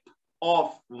tip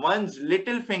of one's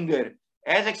little finger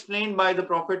as explained by the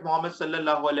Prophet Muhammad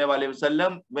sallallahu alaihi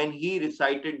wasallam when he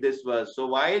recited this verse. So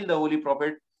while the Holy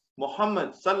Prophet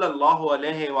Muhammad sallallahu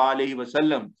alaihi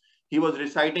wasallam, he was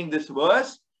reciting this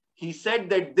verse, he said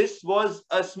that this was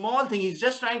a small thing. He's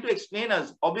just trying to explain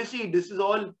us. Obviously, this is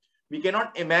all, we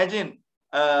cannot imagine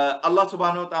Allah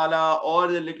subhanahu wa ta'ala or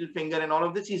the little finger and all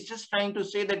of this. He's just trying to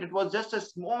say that it was just a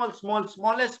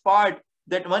smallest part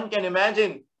that one can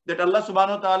imagine, that Allah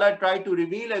subhanahu wa ta'ala tried to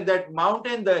reveal, and that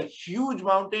mountain, the huge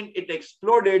mountain, it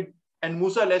exploded and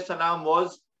Musa alayhi salam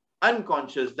was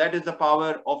unconscious. That is the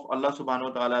power of Allah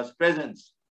subhanahu wa ta'ala's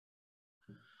presence.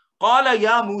 قَالَ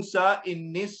يَا مُوسَى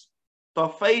إِنِّي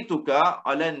اصْطَفَيْتُكَ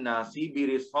عَلَى النَّاسِ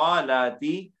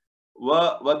بِرِسَالَاتِي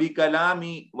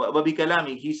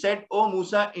وَبِكَلَامِي. He said, "O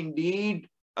Musa, indeed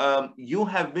you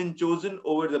have been chosen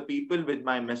over the people with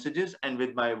my messages and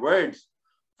with my words.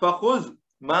 فَخُذْ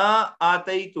مَا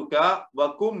آتَيْتُكَ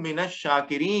وَكُمْ مِنَ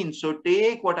الشَّاكِرِينَ." So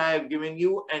take what I have given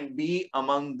you and be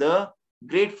among the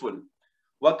grateful.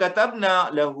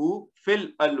 وَكَتَبْنَا لَهُ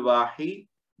فِي الْأَلْوَاحِ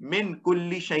مِنْ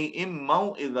كُلِّ شَيْءٍ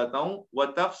مَوْعِظَةً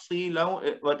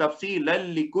وَتَفْصِيلًا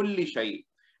لِكُلِّ شَيْءٍ.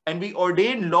 And we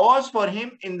ordained laws for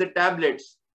him in the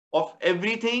tablets of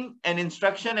everything, and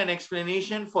instruction and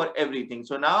explanation for everything.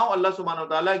 So now Allah subhanahu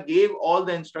wa ta'ala gave all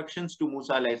the instructions to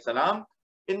Musa alayhi salam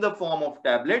in the form of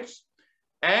tablets,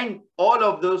 and all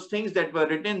of those things that were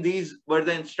written, these were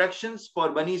the instructions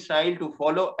for Bani Israel to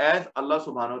follow as Allah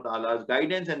subhanahu wa ta'ala's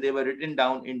guidance, and they were written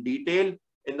down in detail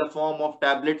in the form of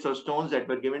tablets or stones that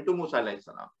were given to Musa alayhi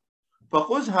salam.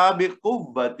 فَخُذْهَا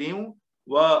بِقُوَّةٍ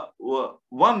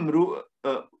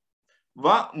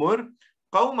وَأْمُرْ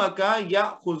قَوْمَكَ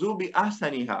يَأْخُذُوا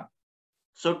بِأَحْسَنِهَا.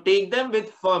 So take them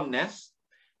with firmness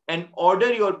and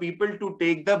order your people to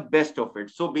take the best of it.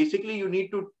 So basically you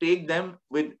need to take them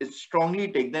with, strongly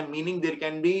take them, meaning there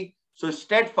can be, so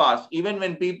steadfast. Even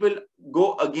when people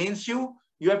go against you,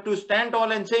 you have to stand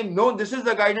tall and say, no, this is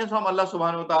the guidance from Allah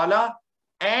subhanahu wa ta'ala,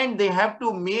 and they have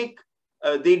to make,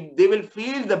 they will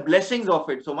feel the blessings of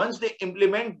it. So once they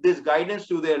implement this guidance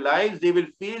to their lives, they will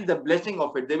feel the blessing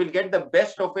of it. They will get the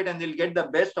best of it, and they'll get the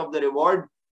best of the reward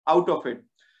out of it.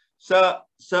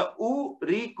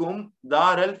 سَأُرِيكُمْ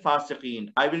دَارَ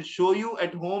الْفَاسِقِينَ. I will show you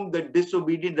at home the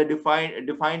disobedient, the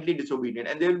defiantly disobedient.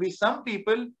 And there will be some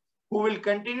people who will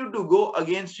continue to go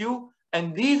against you,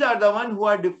 and these are the ones who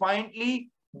are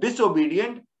defiantly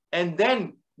disobedient, and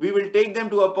then we will take them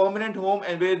to a permanent home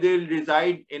and where they will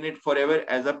reside in it forever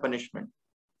as a punishment.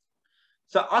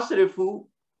 سَأَصْرِفُ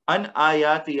عَنْ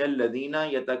آيَاتِيَ الَّذِينَ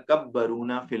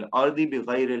يَتَكَبَّرُونَ فِي الْأَرْضِ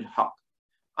بِغَيْرِ الْحَقِّ.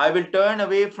 I will turn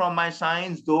away from my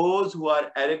signs those who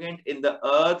are arrogant in the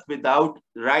earth without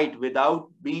right, without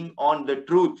being on the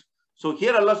truth. So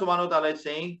here Allah subhanahu wa ta'ala is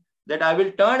saying that I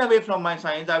will turn away from my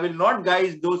signs. I will not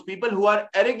guide those people who are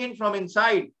arrogant from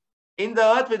inside in the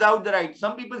earth without the right.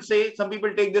 Some people say, some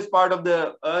people take this part of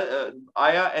the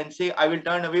ayah and say, I will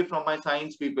turn away from my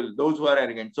signs people, those who are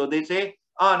arrogant. So they say,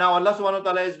 now Allah subhanahu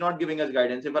wa ta'ala is not giving us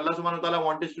guidance. If Allah subhanahu wa ta'ala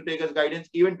wanted to take us guidance,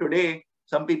 even today,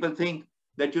 some people think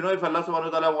that, if Allah subhanahu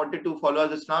wa ta'ala wanted to follow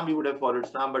us Islam, we would have followed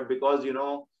Islam, but because,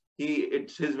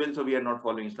 it's his will, so we are not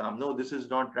following Islam. No, this is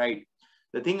not right.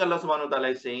 The thing Allah subhanahu wa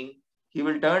ta'ala is saying, he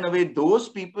will turn away those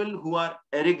people who are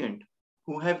arrogant,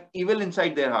 who have evil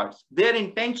inside their hearts. Their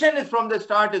intention is from the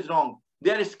start is wrong.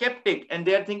 They are skeptic and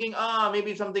they are thinking,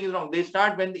 maybe something is wrong. They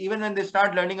start, even when they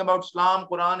start learning about Islam,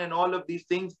 Quran and all of these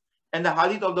things, and the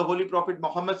hadith of the Holy Prophet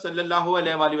Muhammad sallallahu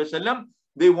alaihi wasallam,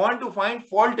 they want to find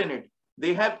fault in it.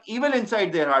 They have evil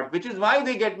inside their heart, which is why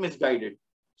they get misguided.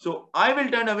 So I will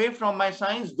turn away from my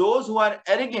signs those who are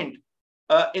arrogant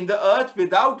in the earth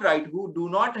without right, who do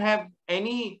not have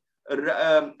any,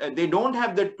 they don't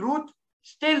have the truth.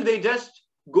 Still, they just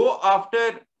go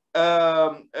after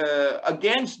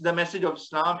against the message of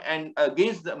Islam and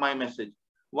against my message.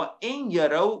 وَإِنْ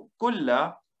يَرَوْا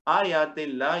كُلَّ آيَاتِ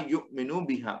اللَّهِ يُؤْمِنُوا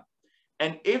بِهَا.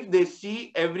 And if they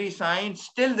see every sign,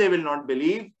 still they will not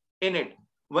believe in it.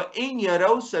 وَإِنْ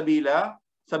يَرَوْا سَبِيلَ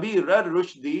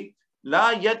الرُّشْدِ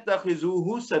لَا يَتَّخِذُوهُ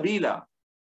سَبِيلًا.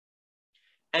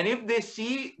 And if they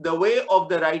see the way of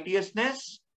the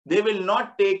righteousness, they will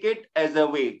not take it as a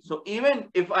way. So even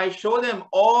if I show them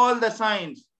all the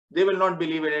signs, they will not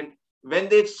believe in it. When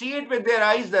they see it with their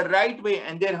eyes the right way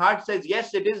and their heart says,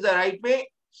 yes, it is the right way,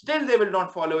 still they will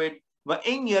not follow it.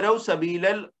 وَإِنْ يَرَوْا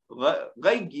سَبِيلَ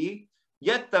الْغَيِّ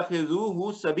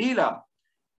يَتَّخِذُوهُ سَبِيلًا.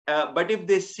 But if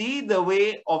they see the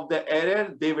way of the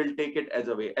error, they will take it as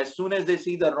a way. As soon as they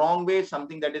see the wrong way,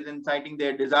 something that is inciting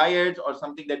their desires or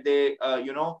something that they,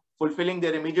 fulfilling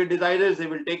their immediate desires, they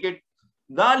will take it.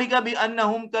 ذَلِكَ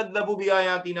بِأَنَّهُمْ كَذَّبُوا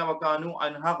بِآيَاتِنَا وَكَانُوا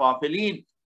عَنْهَا غَافِلِينَ.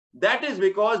 That is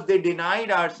because they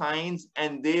denied our signs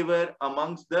and they were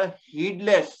amongst the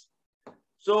heedless.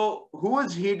 So who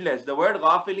is heedless? The word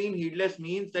ghafilin, heedless,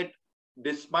 means that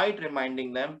despite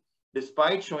reminding them,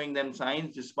 despite showing them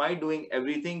signs, despite doing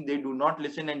everything, they do not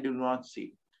listen and do not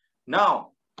see.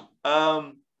 Now,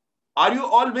 are you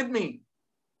all with me?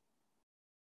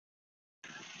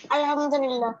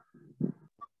 Alhamdulillah.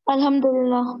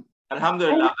 Alhamdulillah.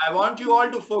 Alhamdulillah. I want you all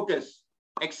to focus.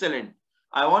 Excellent.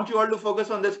 I want you all to focus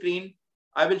on the screen.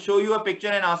 I will show you a picture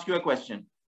and ask you a question.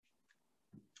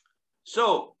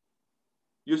 So,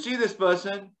 you see this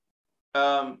person,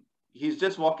 he's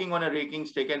just walking on a raking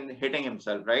stick and hitting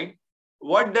himself, right?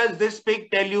 What does this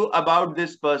pic tell you about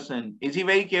this person? Is he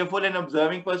very careful and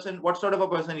observing person? What sort of a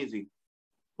person is he?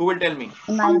 Who will tell me?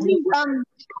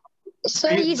 So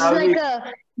he's like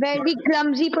a very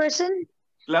clumsy person.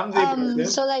 Clumsy person.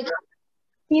 So like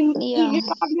He did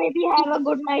not maybe have a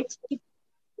good night's sleep.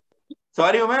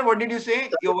 Sorry, Umar, what did you say?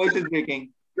 Your voice is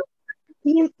breaking.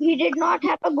 He did not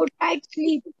have a good night's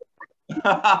sleep.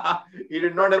 He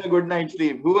did not have a good night's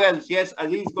sleep. Who else? Yes,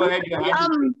 Aziz, go ahead. Your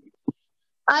hand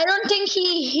I don't think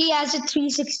he has a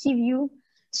 360 view.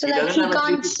 So He like doesn't he have a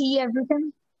can't 360. see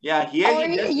everything. Yeah, here Or,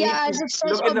 he just yeah, needs as to it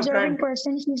says, look in the observing front.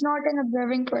 person. He's not an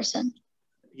observing person.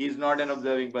 He's not an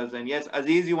observing person. Yes,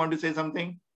 Aziz, you want to say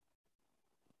something?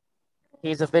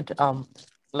 He's a bit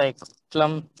like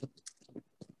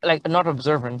not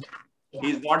observant.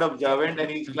 He's not observant and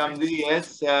he's clumsy.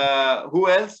 Yes. Who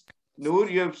else? Noor,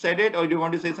 you have said it, or do you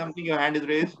want to say something? Your hand is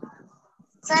raised.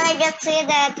 So I just say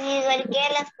that he is a very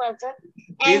careless person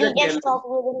and he just stopped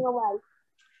using mobile.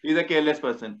 He's a careless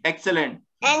person. Excellent.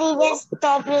 And he just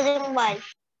stopped using mobile.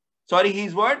 Sorry,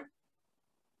 he's what?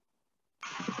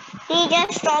 He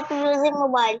just stopped using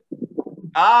mobile.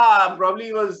 Probably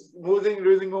he was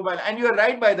using mobile. And you're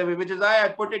right, by the way, which is why I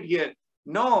put it here.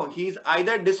 No, he's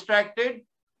either distracted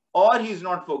or he's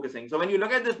not focusing. So when you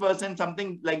look at this person,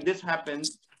 something like this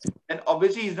happens, and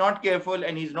obviously he's not careful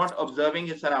and he's not observing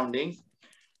his surroundings.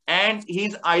 And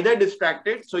he's either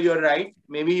distracted, so you're right,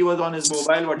 maybe he was on his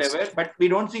mobile, whatever, but we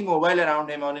don't see mobile around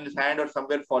him on his hand or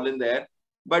somewhere fallen there.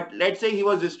 But let's say he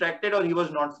was distracted or he was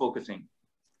not focusing.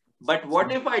 But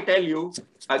what if I tell you,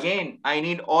 again, I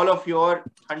need all of your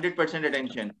 100%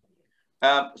 attention.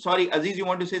 Sorry, Aziz, you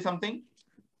want to say something?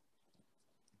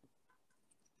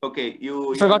 Okay,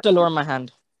 you Forgot to lower my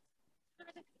hand.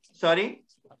 Sorry?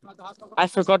 I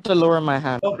forgot to lower my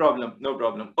hand. No problem, no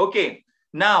problem. Okay,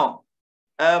 now,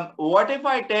 what if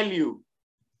I tell you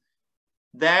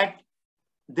that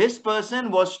this person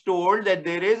was told that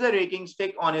there is a raking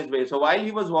stick on his way? So while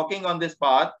he was walking on this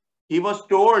path, he was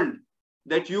told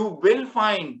that you will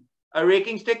find a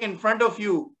raking stick in front of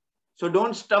you. So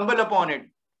don't stumble upon it.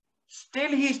 Still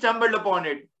he stumbled upon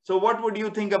it. So what would you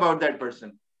think about that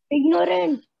person?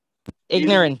 Ignorant.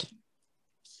 Ignorant.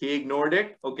 He ignored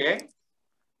it. Okay.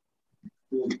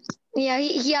 Yeah,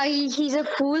 he's a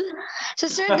fool. So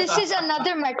sir, this is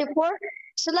another metaphor.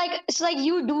 So like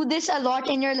you do this a lot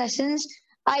in your lessons.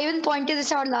 I even pointed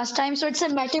this out last time. So it's a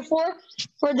metaphor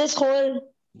for this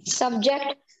whole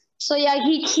subject. So yeah,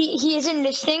 he isn't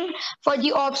listening for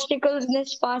the obstacles in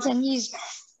this path, and he's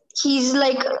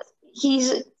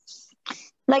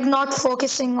like not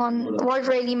focusing on what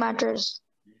really matters.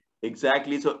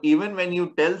 Exactly. So even when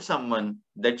you tell someone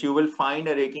that you will find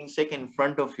a raking stick in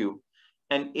front of you,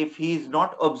 and if he's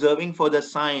not observing for the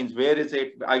signs, where is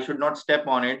it? I should not step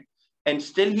on it. And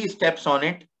still he steps on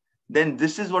it. Then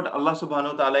this is what Allah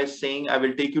subhanahu wa ta'ala is saying. I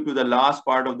will take you to the last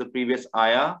part of the previous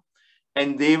ayah.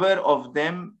 And they were of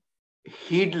them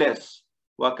heedless.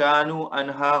 وَكَانُوا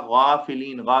أَنْهَا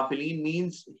غَافِلِينَ. Ghafilin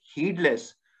means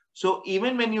heedless. So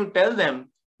even when you tell them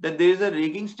that there is a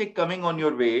raking stick coming on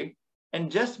your way, and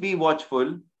just be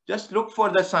watchful, just look for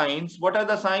the signs. What are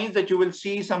the signs? That you will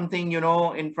see something,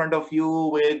 in front of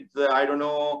you with, I don't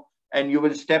know, and you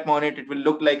will step on it. It will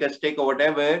look like a stick or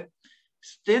whatever.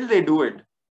 Still they do it.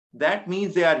 That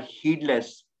means they are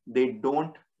heedless. They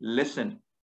don't listen.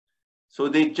 So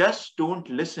they just don't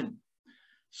listen.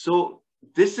 So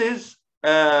this is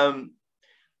the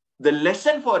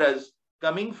lesson for us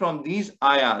coming from these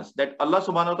ayahs, that Allah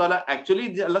subhanahu wa ta'ala,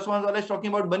 actually Allah subhanahu wa ta'ala is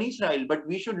talking about Bani Israel, but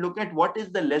we should look at what is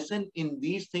the lesson in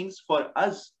these things for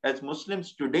us as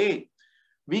Muslims today.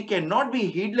 We cannot be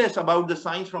heedless about the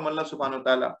signs from Allah subhanahu wa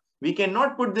ta'ala. We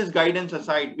cannot put this guidance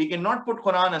aside. We cannot put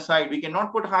Quran aside. We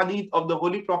cannot put Hadith of the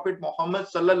Holy Prophet Muhammad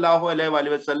sallallahu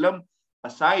alaihi wasallam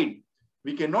aside.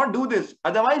 We cannot do this.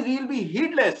 Otherwise, we will be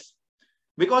heedless,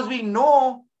 because we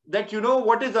know that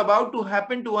what is about to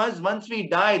happen to us once we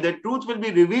die. The truth will be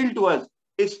revealed to us.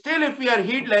 It's still, if we are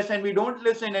heedless and we don't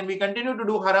listen and we continue to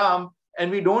do haram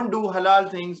and we don't do halal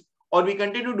things, or we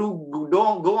continue to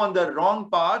go on the wrong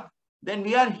path, then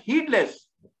we are heedless.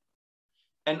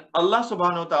 And Allah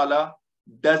subhanahu wa ta'ala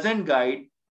doesn't guide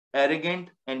arrogant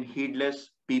and heedless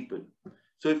people.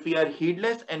 So if we are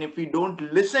heedless and if we don't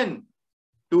listen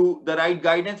to the right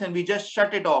guidance and we just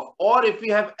shut it off, or if we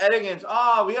have arrogance,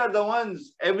 we are the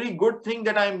ones, every good thing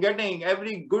that I'm getting,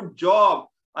 every good job,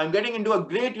 I'm getting into a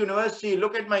great university,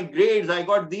 look at my grades, I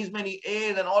got these many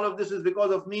A's and all of this is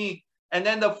because of me. And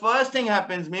then the first thing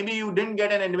happens, maybe you didn't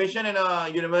get an admission in a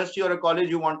university or a college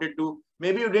you wanted to,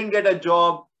 maybe you didn't get a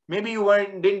job, maybe you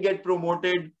didn't get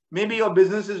promoted, maybe your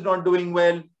business is not doing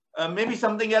well, maybe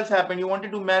something else happened, you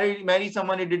wanted to marry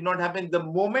someone, it did not happen. The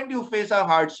moment you face a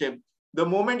hardship, the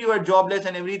moment you are jobless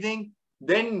and everything,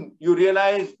 then you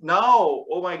realize now,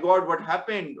 oh my God, what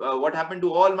happened? What happened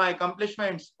to all my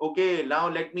accomplishments? Okay, now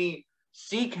let me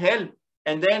seek help.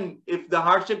 And then if the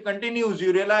hardship continues,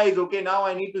 you realize, okay, now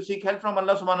I need to seek help from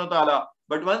Allah subhanahu wa ta'ala.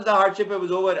 But once the hardship was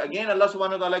over, again, Allah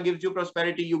subhanahu wa ta'ala gives you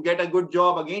prosperity. You get a good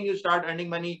job. Again, you start earning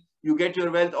money. You get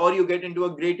your wealth, or you get into a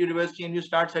great university and you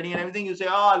start studying and everything. You say,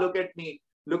 look at me.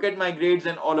 Look at my grades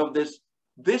and all of this.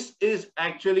 This is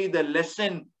actually the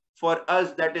lesson for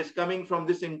us that is coming from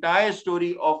this entire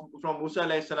story from Musa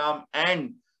alayhi salam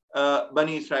and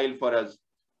Bani Israel for us.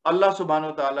 Allah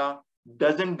subhanahu wa ta'ala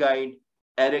doesn't guide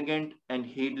arrogant and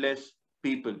heedless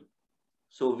people.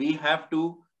 So we have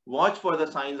to watch for the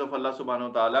signs of Allah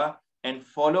subhanahu wa ta'ala and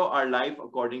follow our life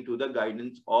according to the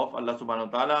guidance of Allah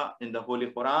subhanahu wa ta'ala in the Holy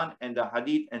Quran and the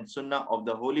Hadith and Sunnah of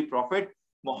the Holy Prophet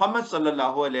Muhammad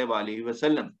sallallahu alayhi wa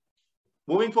sallam.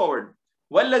 Moving forward.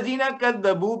 وَالَّذِينَ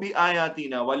كَذَّبُوا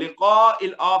بِآيَاتِنَا وَلِقَاءِ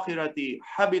الْآخِرَةِ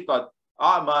حَبِطَتْ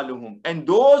أَعْمَالُهُم. And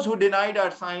those who denied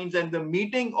our signs and the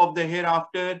meeting of the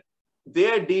hereafter,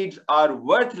 their deeds are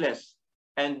worthless.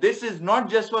 And this is not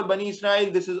just for Bani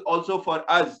Israel, this is also for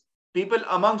us, people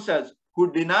amongst us who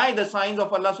deny the signs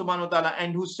of Allah subhanahu wa ta'ala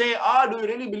and who say, do you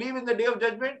really believe in the day of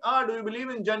judgment? Do you believe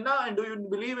in Jannah? And do you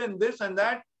believe in this and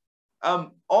that?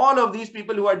 All of these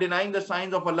people who are denying the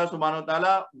signs of Allah subhanahu wa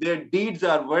ta'ala, their deeds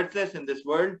are worthless in this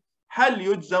world. هَلْ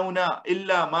يُجْزَوْنَا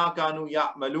إِلَّا مَا كَانُوا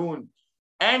يَعْمَلُونَ.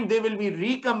 And they will be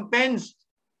recompensed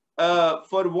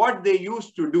for what they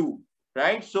used to do.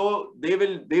 Right? So they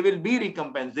will be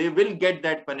recompensed. They will get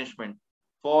that punishment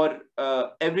for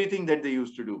everything that they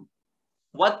used to do.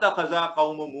 وَاتَّخَذَا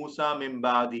قَوْمُ مُوسَى مِنْ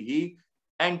بَعْدِهِ.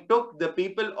 And took the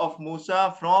people of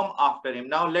Musa from after him.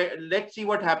 Now let's see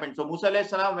what happened. So Musa alayhi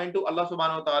salam went to Allah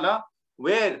subhanahu wa ta'ala,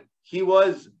 where he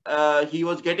was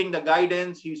getting the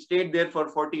guidance. He stayed there for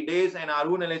 40 days, and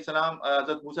Harun alayhi salam,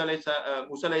 Musa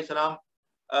alayhi salam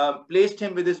placed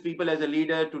him with his people as a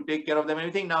leader to take care of them and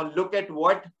everything. Now look at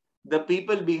what the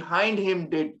people behind him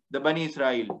did, the Bani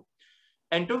Israel.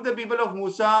 And took the people of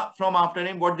Musa from after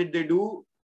him. What did they do?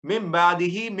 Min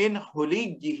ba'dihi min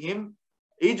hulijihim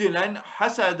ijlan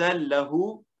hasadan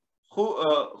lahu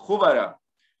khubar.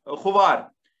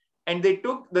 And they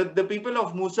took the people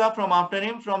of Musa from after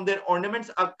him, from their ornaments,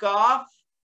 a calf,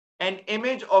 an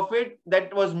image of it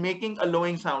that was making a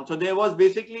lowing sound. So there was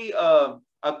basically a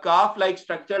calf-like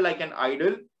structure, like an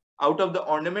idol, out of the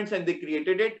ornaments, and they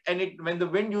created it. And when the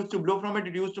wind used to blow from it,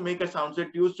 it used to make a sound. So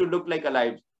it used to look like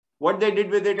alive. What they did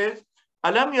with it is,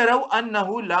 Alam yaraw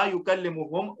annahu la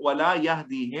yukallimuhum wa la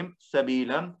yahdihim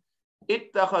sabilan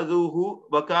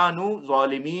ittakhadhuhu wa kanu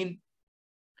zalimin.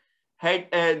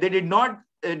 They did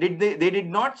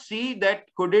not see that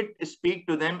could it speak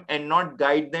to them and not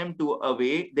guide them to a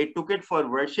way. They took it for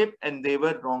worship and they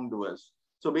were wrongdoers.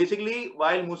 So basically,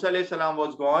 while Musa alayhi salam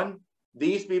was gone,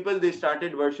 these people, they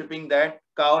started worshipping that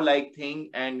cow-like thing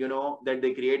and that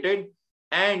they created.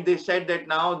 And they said that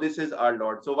now this is our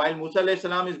Lord. So while Musa alayhi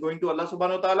salam is going to Allah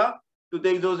subhanahu wa ta'ala to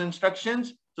take those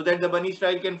instructions so that the Bani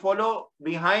Israel can follow,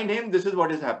 behind him, this is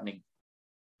what is happening.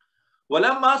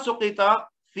 وَلَمَّا سُقِطَ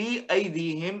فِي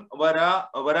أَيْدِيهِمْ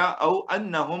وَرَأَوْا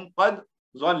أَنَّهُمْ قَدْ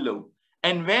ضَلُّوا.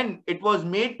 And when it was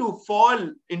made to fall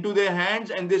into their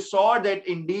hands and they saw that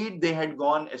indeed they had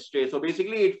gone astray. So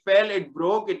basically it fell, it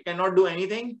broke, it cannot do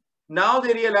anything. Now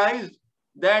they realized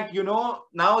that,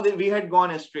 now that we had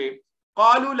gone astray.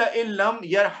 قالوا لئن لم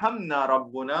يرحمنا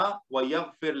ربنا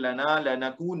ويغفر لنا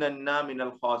لنكونن من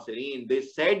الخاسرين. They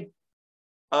said,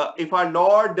 if our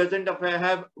Lord doesn't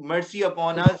have mercy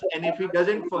upon us and if he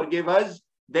doesn't forgive us,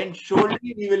 then surely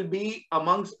we will be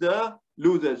amongst the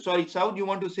losers. Sorry, Saud, you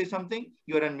want to say something?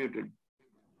 You are unmuted.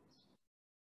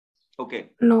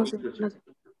 Okay. No, sir.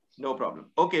 No problem.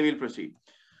 Okay, we'll proceed.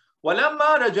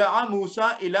 وَلَمَّا رَجَعَ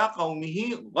مُوسَى إِلَىٰ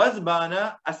قَوْمِهِ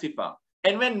غَضْبَانَ أَسِفًا.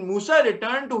 And when Musa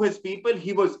returned to his people,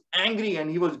 he was angry and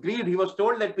he was grieved. He was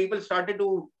told that people started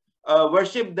to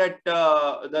worship that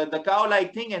the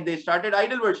cow-like thing and they started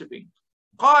idol worshipping.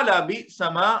 قَالَ بِئْسَ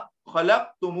مَا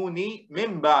خَلَقْتُمُونِي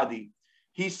مِنْ بَعْدِي.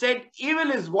 He said,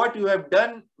 evil is what you have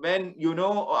done when,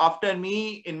 after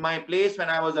me in my place when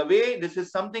I was away. This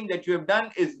is something that you have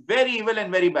done is very evil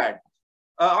and very bad.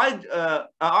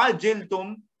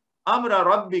 أَعَجِلْتُمْ أَمْرَ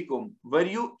رَبِّكُمْ. Were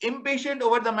you impatient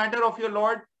over the matter of your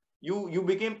Lord? You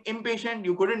became impatient,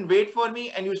 you couldn't wait for me,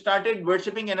 and you started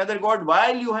worshipping another God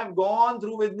while you have gone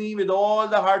through with me with all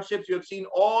the hardships. You have seen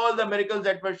all the miracles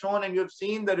that were shown, and you have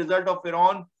seen the result of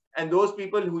Firoun and those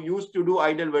people who used to do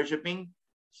idol worshipping.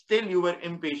 Still you were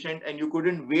impatient and you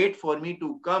couldn't wait for me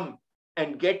to come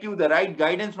and get you the right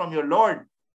guidance from your Lord.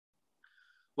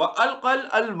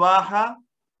 وَأَلْقَى الْأَلْوَاحَ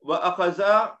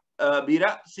وَأَخَذَ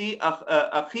بِرَأْسِ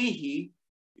أَخِيهِ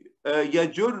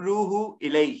يَجُرُّهُ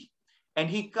إِلَيْهِ. And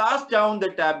he cast down the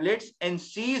tablets and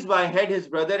seized by head his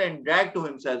brother and dragged to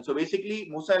himself. So basically,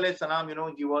 Musa alayhi salam,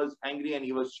 he was angry and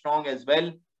he was strong as well.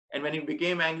 And when he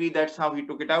became angry, that's how he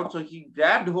took it out. So he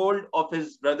grabbed hold of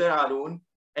his brother Harun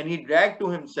and he dragged to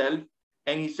himself.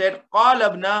 And he said, قَالَ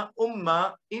ابْنَ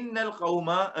أُمَّ إِنَّ الْقَوْمَ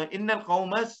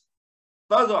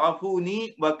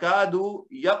اسْتَضْعَفُونِي وَكَادُوا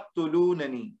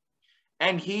يَقْتُلُونَنِي.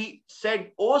 And he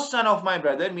said, O son of my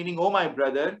brother, meaning, O my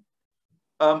brother,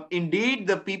 indeed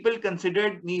the people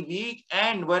considered me weak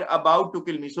and were about to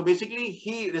kill me. So basically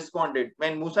he responded.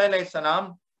 When Musa alayhi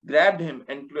salam grabbed him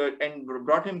and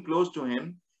brought him close to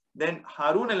him, then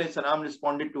Harun alayhi salam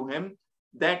responded to him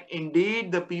that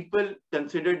indeed the people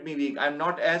considered me weak. I'm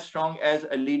not as strong as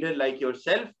a leader like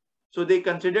yourself. So they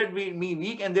considered me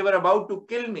weak and they were about to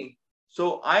kill me.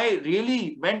 So I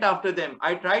really went after them.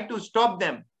 I tried to stop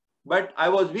them, but I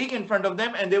was weak in front of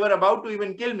them and they were about to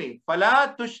even kill me.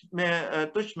 فَلَا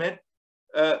تُشْمِتْ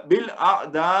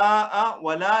بِالْأَعْدَاءَ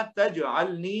وَلَا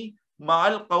تَجْعَلْنِي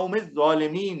مَعَ الْقَوْمِ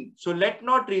الظَّالِمِينَ. So let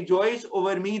not rejoice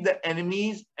over me the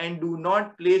enemies and do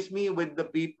not place me with the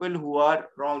people who are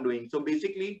wrongdoing. So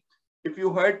basically, if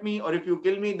you hurt me or if you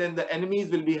kill me, then the enemies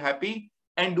will be happy,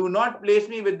 and do not place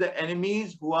me with the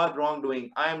enemies who are wrongdoing.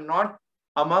 I am not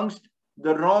amongst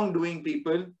the wrongdoing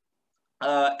people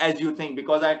as you think,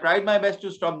 because I tried my best to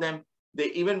stop them.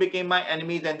 They even became my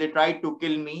enemies and they tried to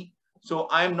kill me. So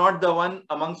I am not the one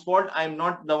amongst fault. I am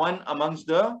not the one amongst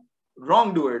the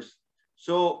wrongdoers.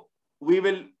 So we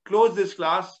will close this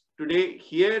class today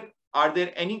here. Are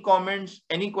there any comments,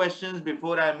 any questions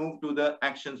before I move to the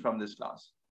actions from this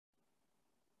class?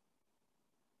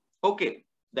 Okay,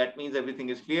 that means everything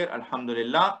is clear.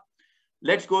 Alhamdulillah.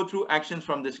 Let's go through actions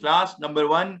from this class. Number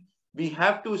one, we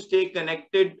have to stay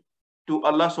connected to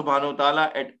Allah subhanahu wa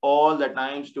ta'ala at all the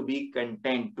times, to be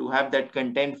content, to have that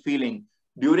content feeling.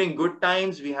 During good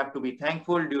times, we have to be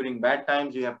thankful. During bad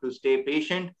times, we have to stay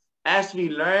patient. As we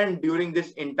learned during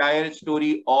this entire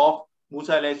story of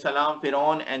Musa alayhi salam,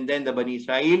 Firoun, and then the Bani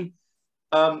Israel,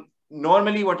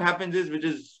 normally what happens is, which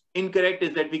is incorrect,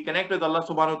 is that we connect with Allah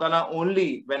subhanahu wa ta'ala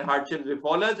only when hardships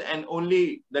befall us and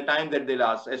only the time that they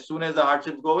last. As soon as the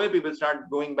hardships go away, people start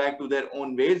going back to their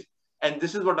own ways. And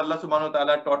this is what Allah subhanahu wa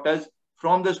ta'ala taught us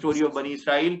from the story of Bani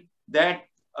Israel, that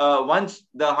once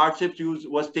the hardships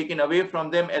was taken away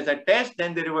from them as a test,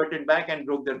 then they reverted back and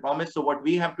broke their promise. So what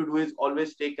we have to do is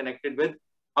always stay connected with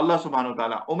Allah subhanahu wa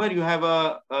ta'ala. Umar, you have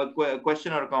a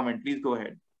question or a comment? Please go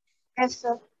ahead. Yes,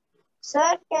 sir.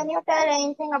 Sir, can you tell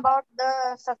anything about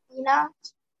the Sakina?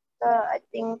 I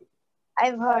think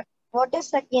I've heard. What is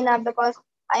Sakina? Because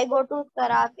I go to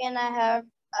Tarafi and I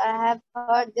have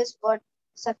heard this word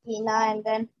Sakina and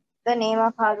then the name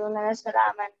of Harun alayhi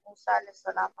salam and Musa alayhi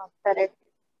salam after it.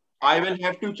 I will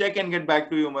have to check and get back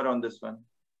to you, Umar, on this one.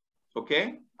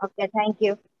 Okay? Okay, thank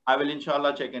you. I will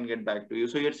inshallah check and get back to you.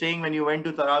 So you're saying when you went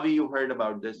to Tarawi, you heard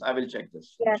about this. I will check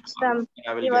this. Yes,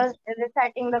 he was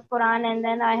reciting the Quran and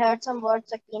then I heard some word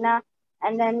Sakina,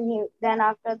 and then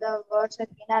after the word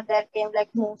Sakina, there came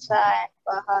like Musa and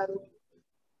Harun.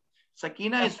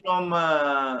 Sakina is from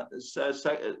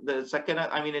the Sakina.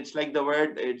 I mean, it's like the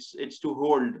word, it's to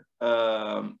hold,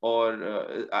 I'll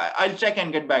check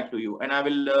and get back to you, and I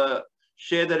will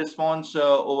share the response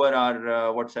over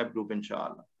our WhatsApp group,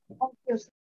 inshallah. Thank you.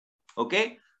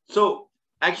 Okay, so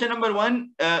action number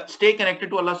one, stay connected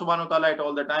to Allah subhanahu wa ta'ala at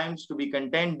all the times, to be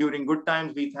content. During good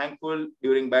times, be thankful.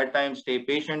 During bad times, stay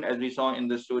patient, as we saw in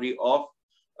the story of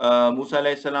Musa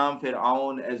alayhi salam,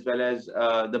 Firoun, as well as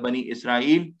the Bani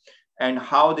Israel, and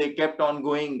how they kept on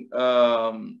going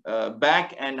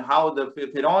back, and how the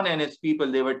Firoun and his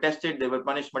people, they were tested, they were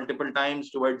punished multiple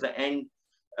times towards the end.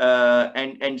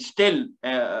 And still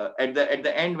at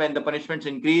the end, when the punishments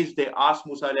increased, they asked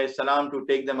Musa alayhi salam to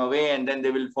take them away, and then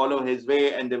they will follow his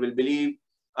way and they will believe,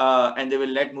 and they will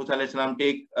let Musa alayhi salam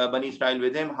take Bani Israel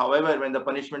with him. However, when the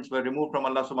punishments were removed from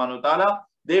Allah subhanahu wa ta'ala,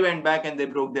 they went back and they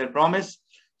broke their promise.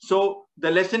 So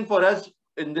the lesson for us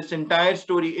in this entire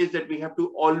story is that we have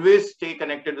to always stay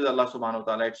connected with Allah subhanahu wa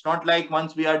ta'ala. It's not like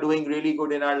once we are doing really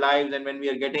good in our lives and when we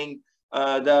are getting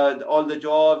all the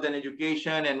jobs and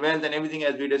education and wealth and everything,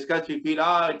 as we discussed, we feel,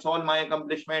 it's all my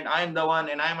accomplishment, I'm the one,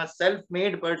 and I'm a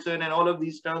self-made person, and all of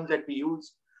these terms that we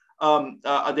use,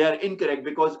 they are incorrect,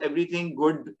 because everything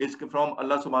good is from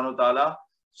Allah subhanahu wa ta'ala.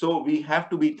 So we have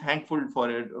to be thankful for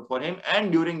him,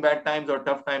 and during bad times or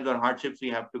tough times or hardships, we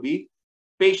have to be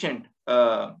patient.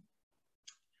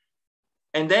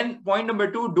 And then point number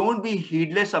 2, don't be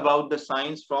heedless about the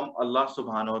signs from Allah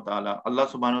subhanahu wa ta'ala. Allah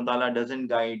subhanahu wa ta'ala doesn't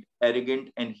guide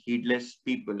arrogant and heedless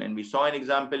people. And we saw an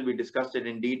example, we discussed it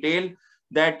in detail,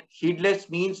 that heedless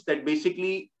means that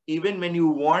basically even when you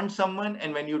warn someone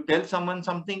and when you tell someone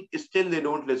something, still they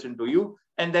don't listen to you,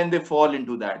 and then they fall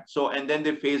into that. So, and then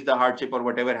they face the hardship or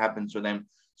whatever happens to them.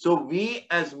 So we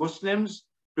as Muslims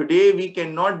today, we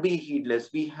cannot be heedless.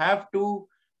 We have to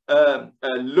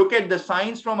look at the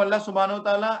signs from Allah subhanahu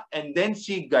wa ta'ala and then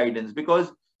seek guidance,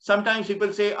 because sometimes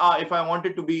people say, if I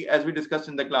wanted to be, as we discussed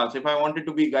in the class, if I wanted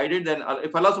to be guided, then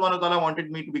if Allah subhanahu wa ta'ala wanted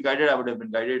me to be guided, I would have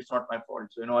been guided. It's not my fault.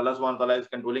 So, Allah subhanahu wa ta'ala is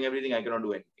controlling everything. I cannot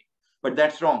do anything. But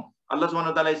that's wrong. Allah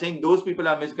subhanahu wa ta'ala is saying those people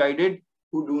are misguided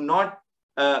who do not,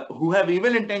 who have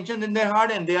evil intentions in their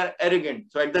heart and they are arrogant.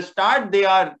 So at the start,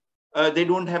 they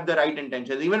don't have the right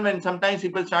intentions. Even when sometimes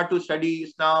people start to study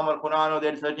Islam or Quran, or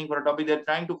they're searching for a topic, they're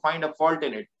trying to find a fault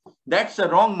in it. That's the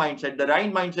wrong mindset. The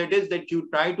right mindset is that you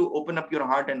try to open up your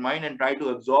heart and mind and try to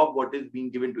absorb what is being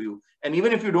given to you. And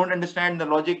even if you don't understand the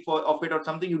logic of it or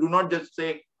something, you do not just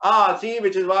say, see,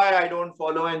 which is why I don't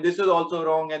follow, and this is also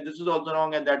wrong, and this is also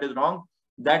wrong, and that is wrong.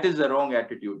 That is the wrong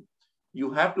attitude.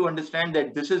 You have to understand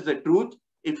that this is the truth.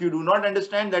 If you do not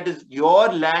understand, that is your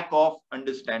lack of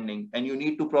understanding, and you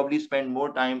need to probably spend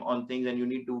more time on things, and you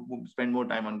need to spend more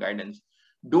time on guidance.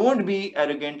 Don't be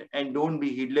arrogant and don't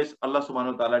be heedless. Allah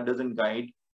subhanahu wa ta'ala doesn't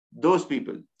guide those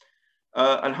people.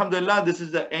 Alhamdulillah, this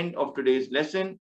is the end of today's lesson.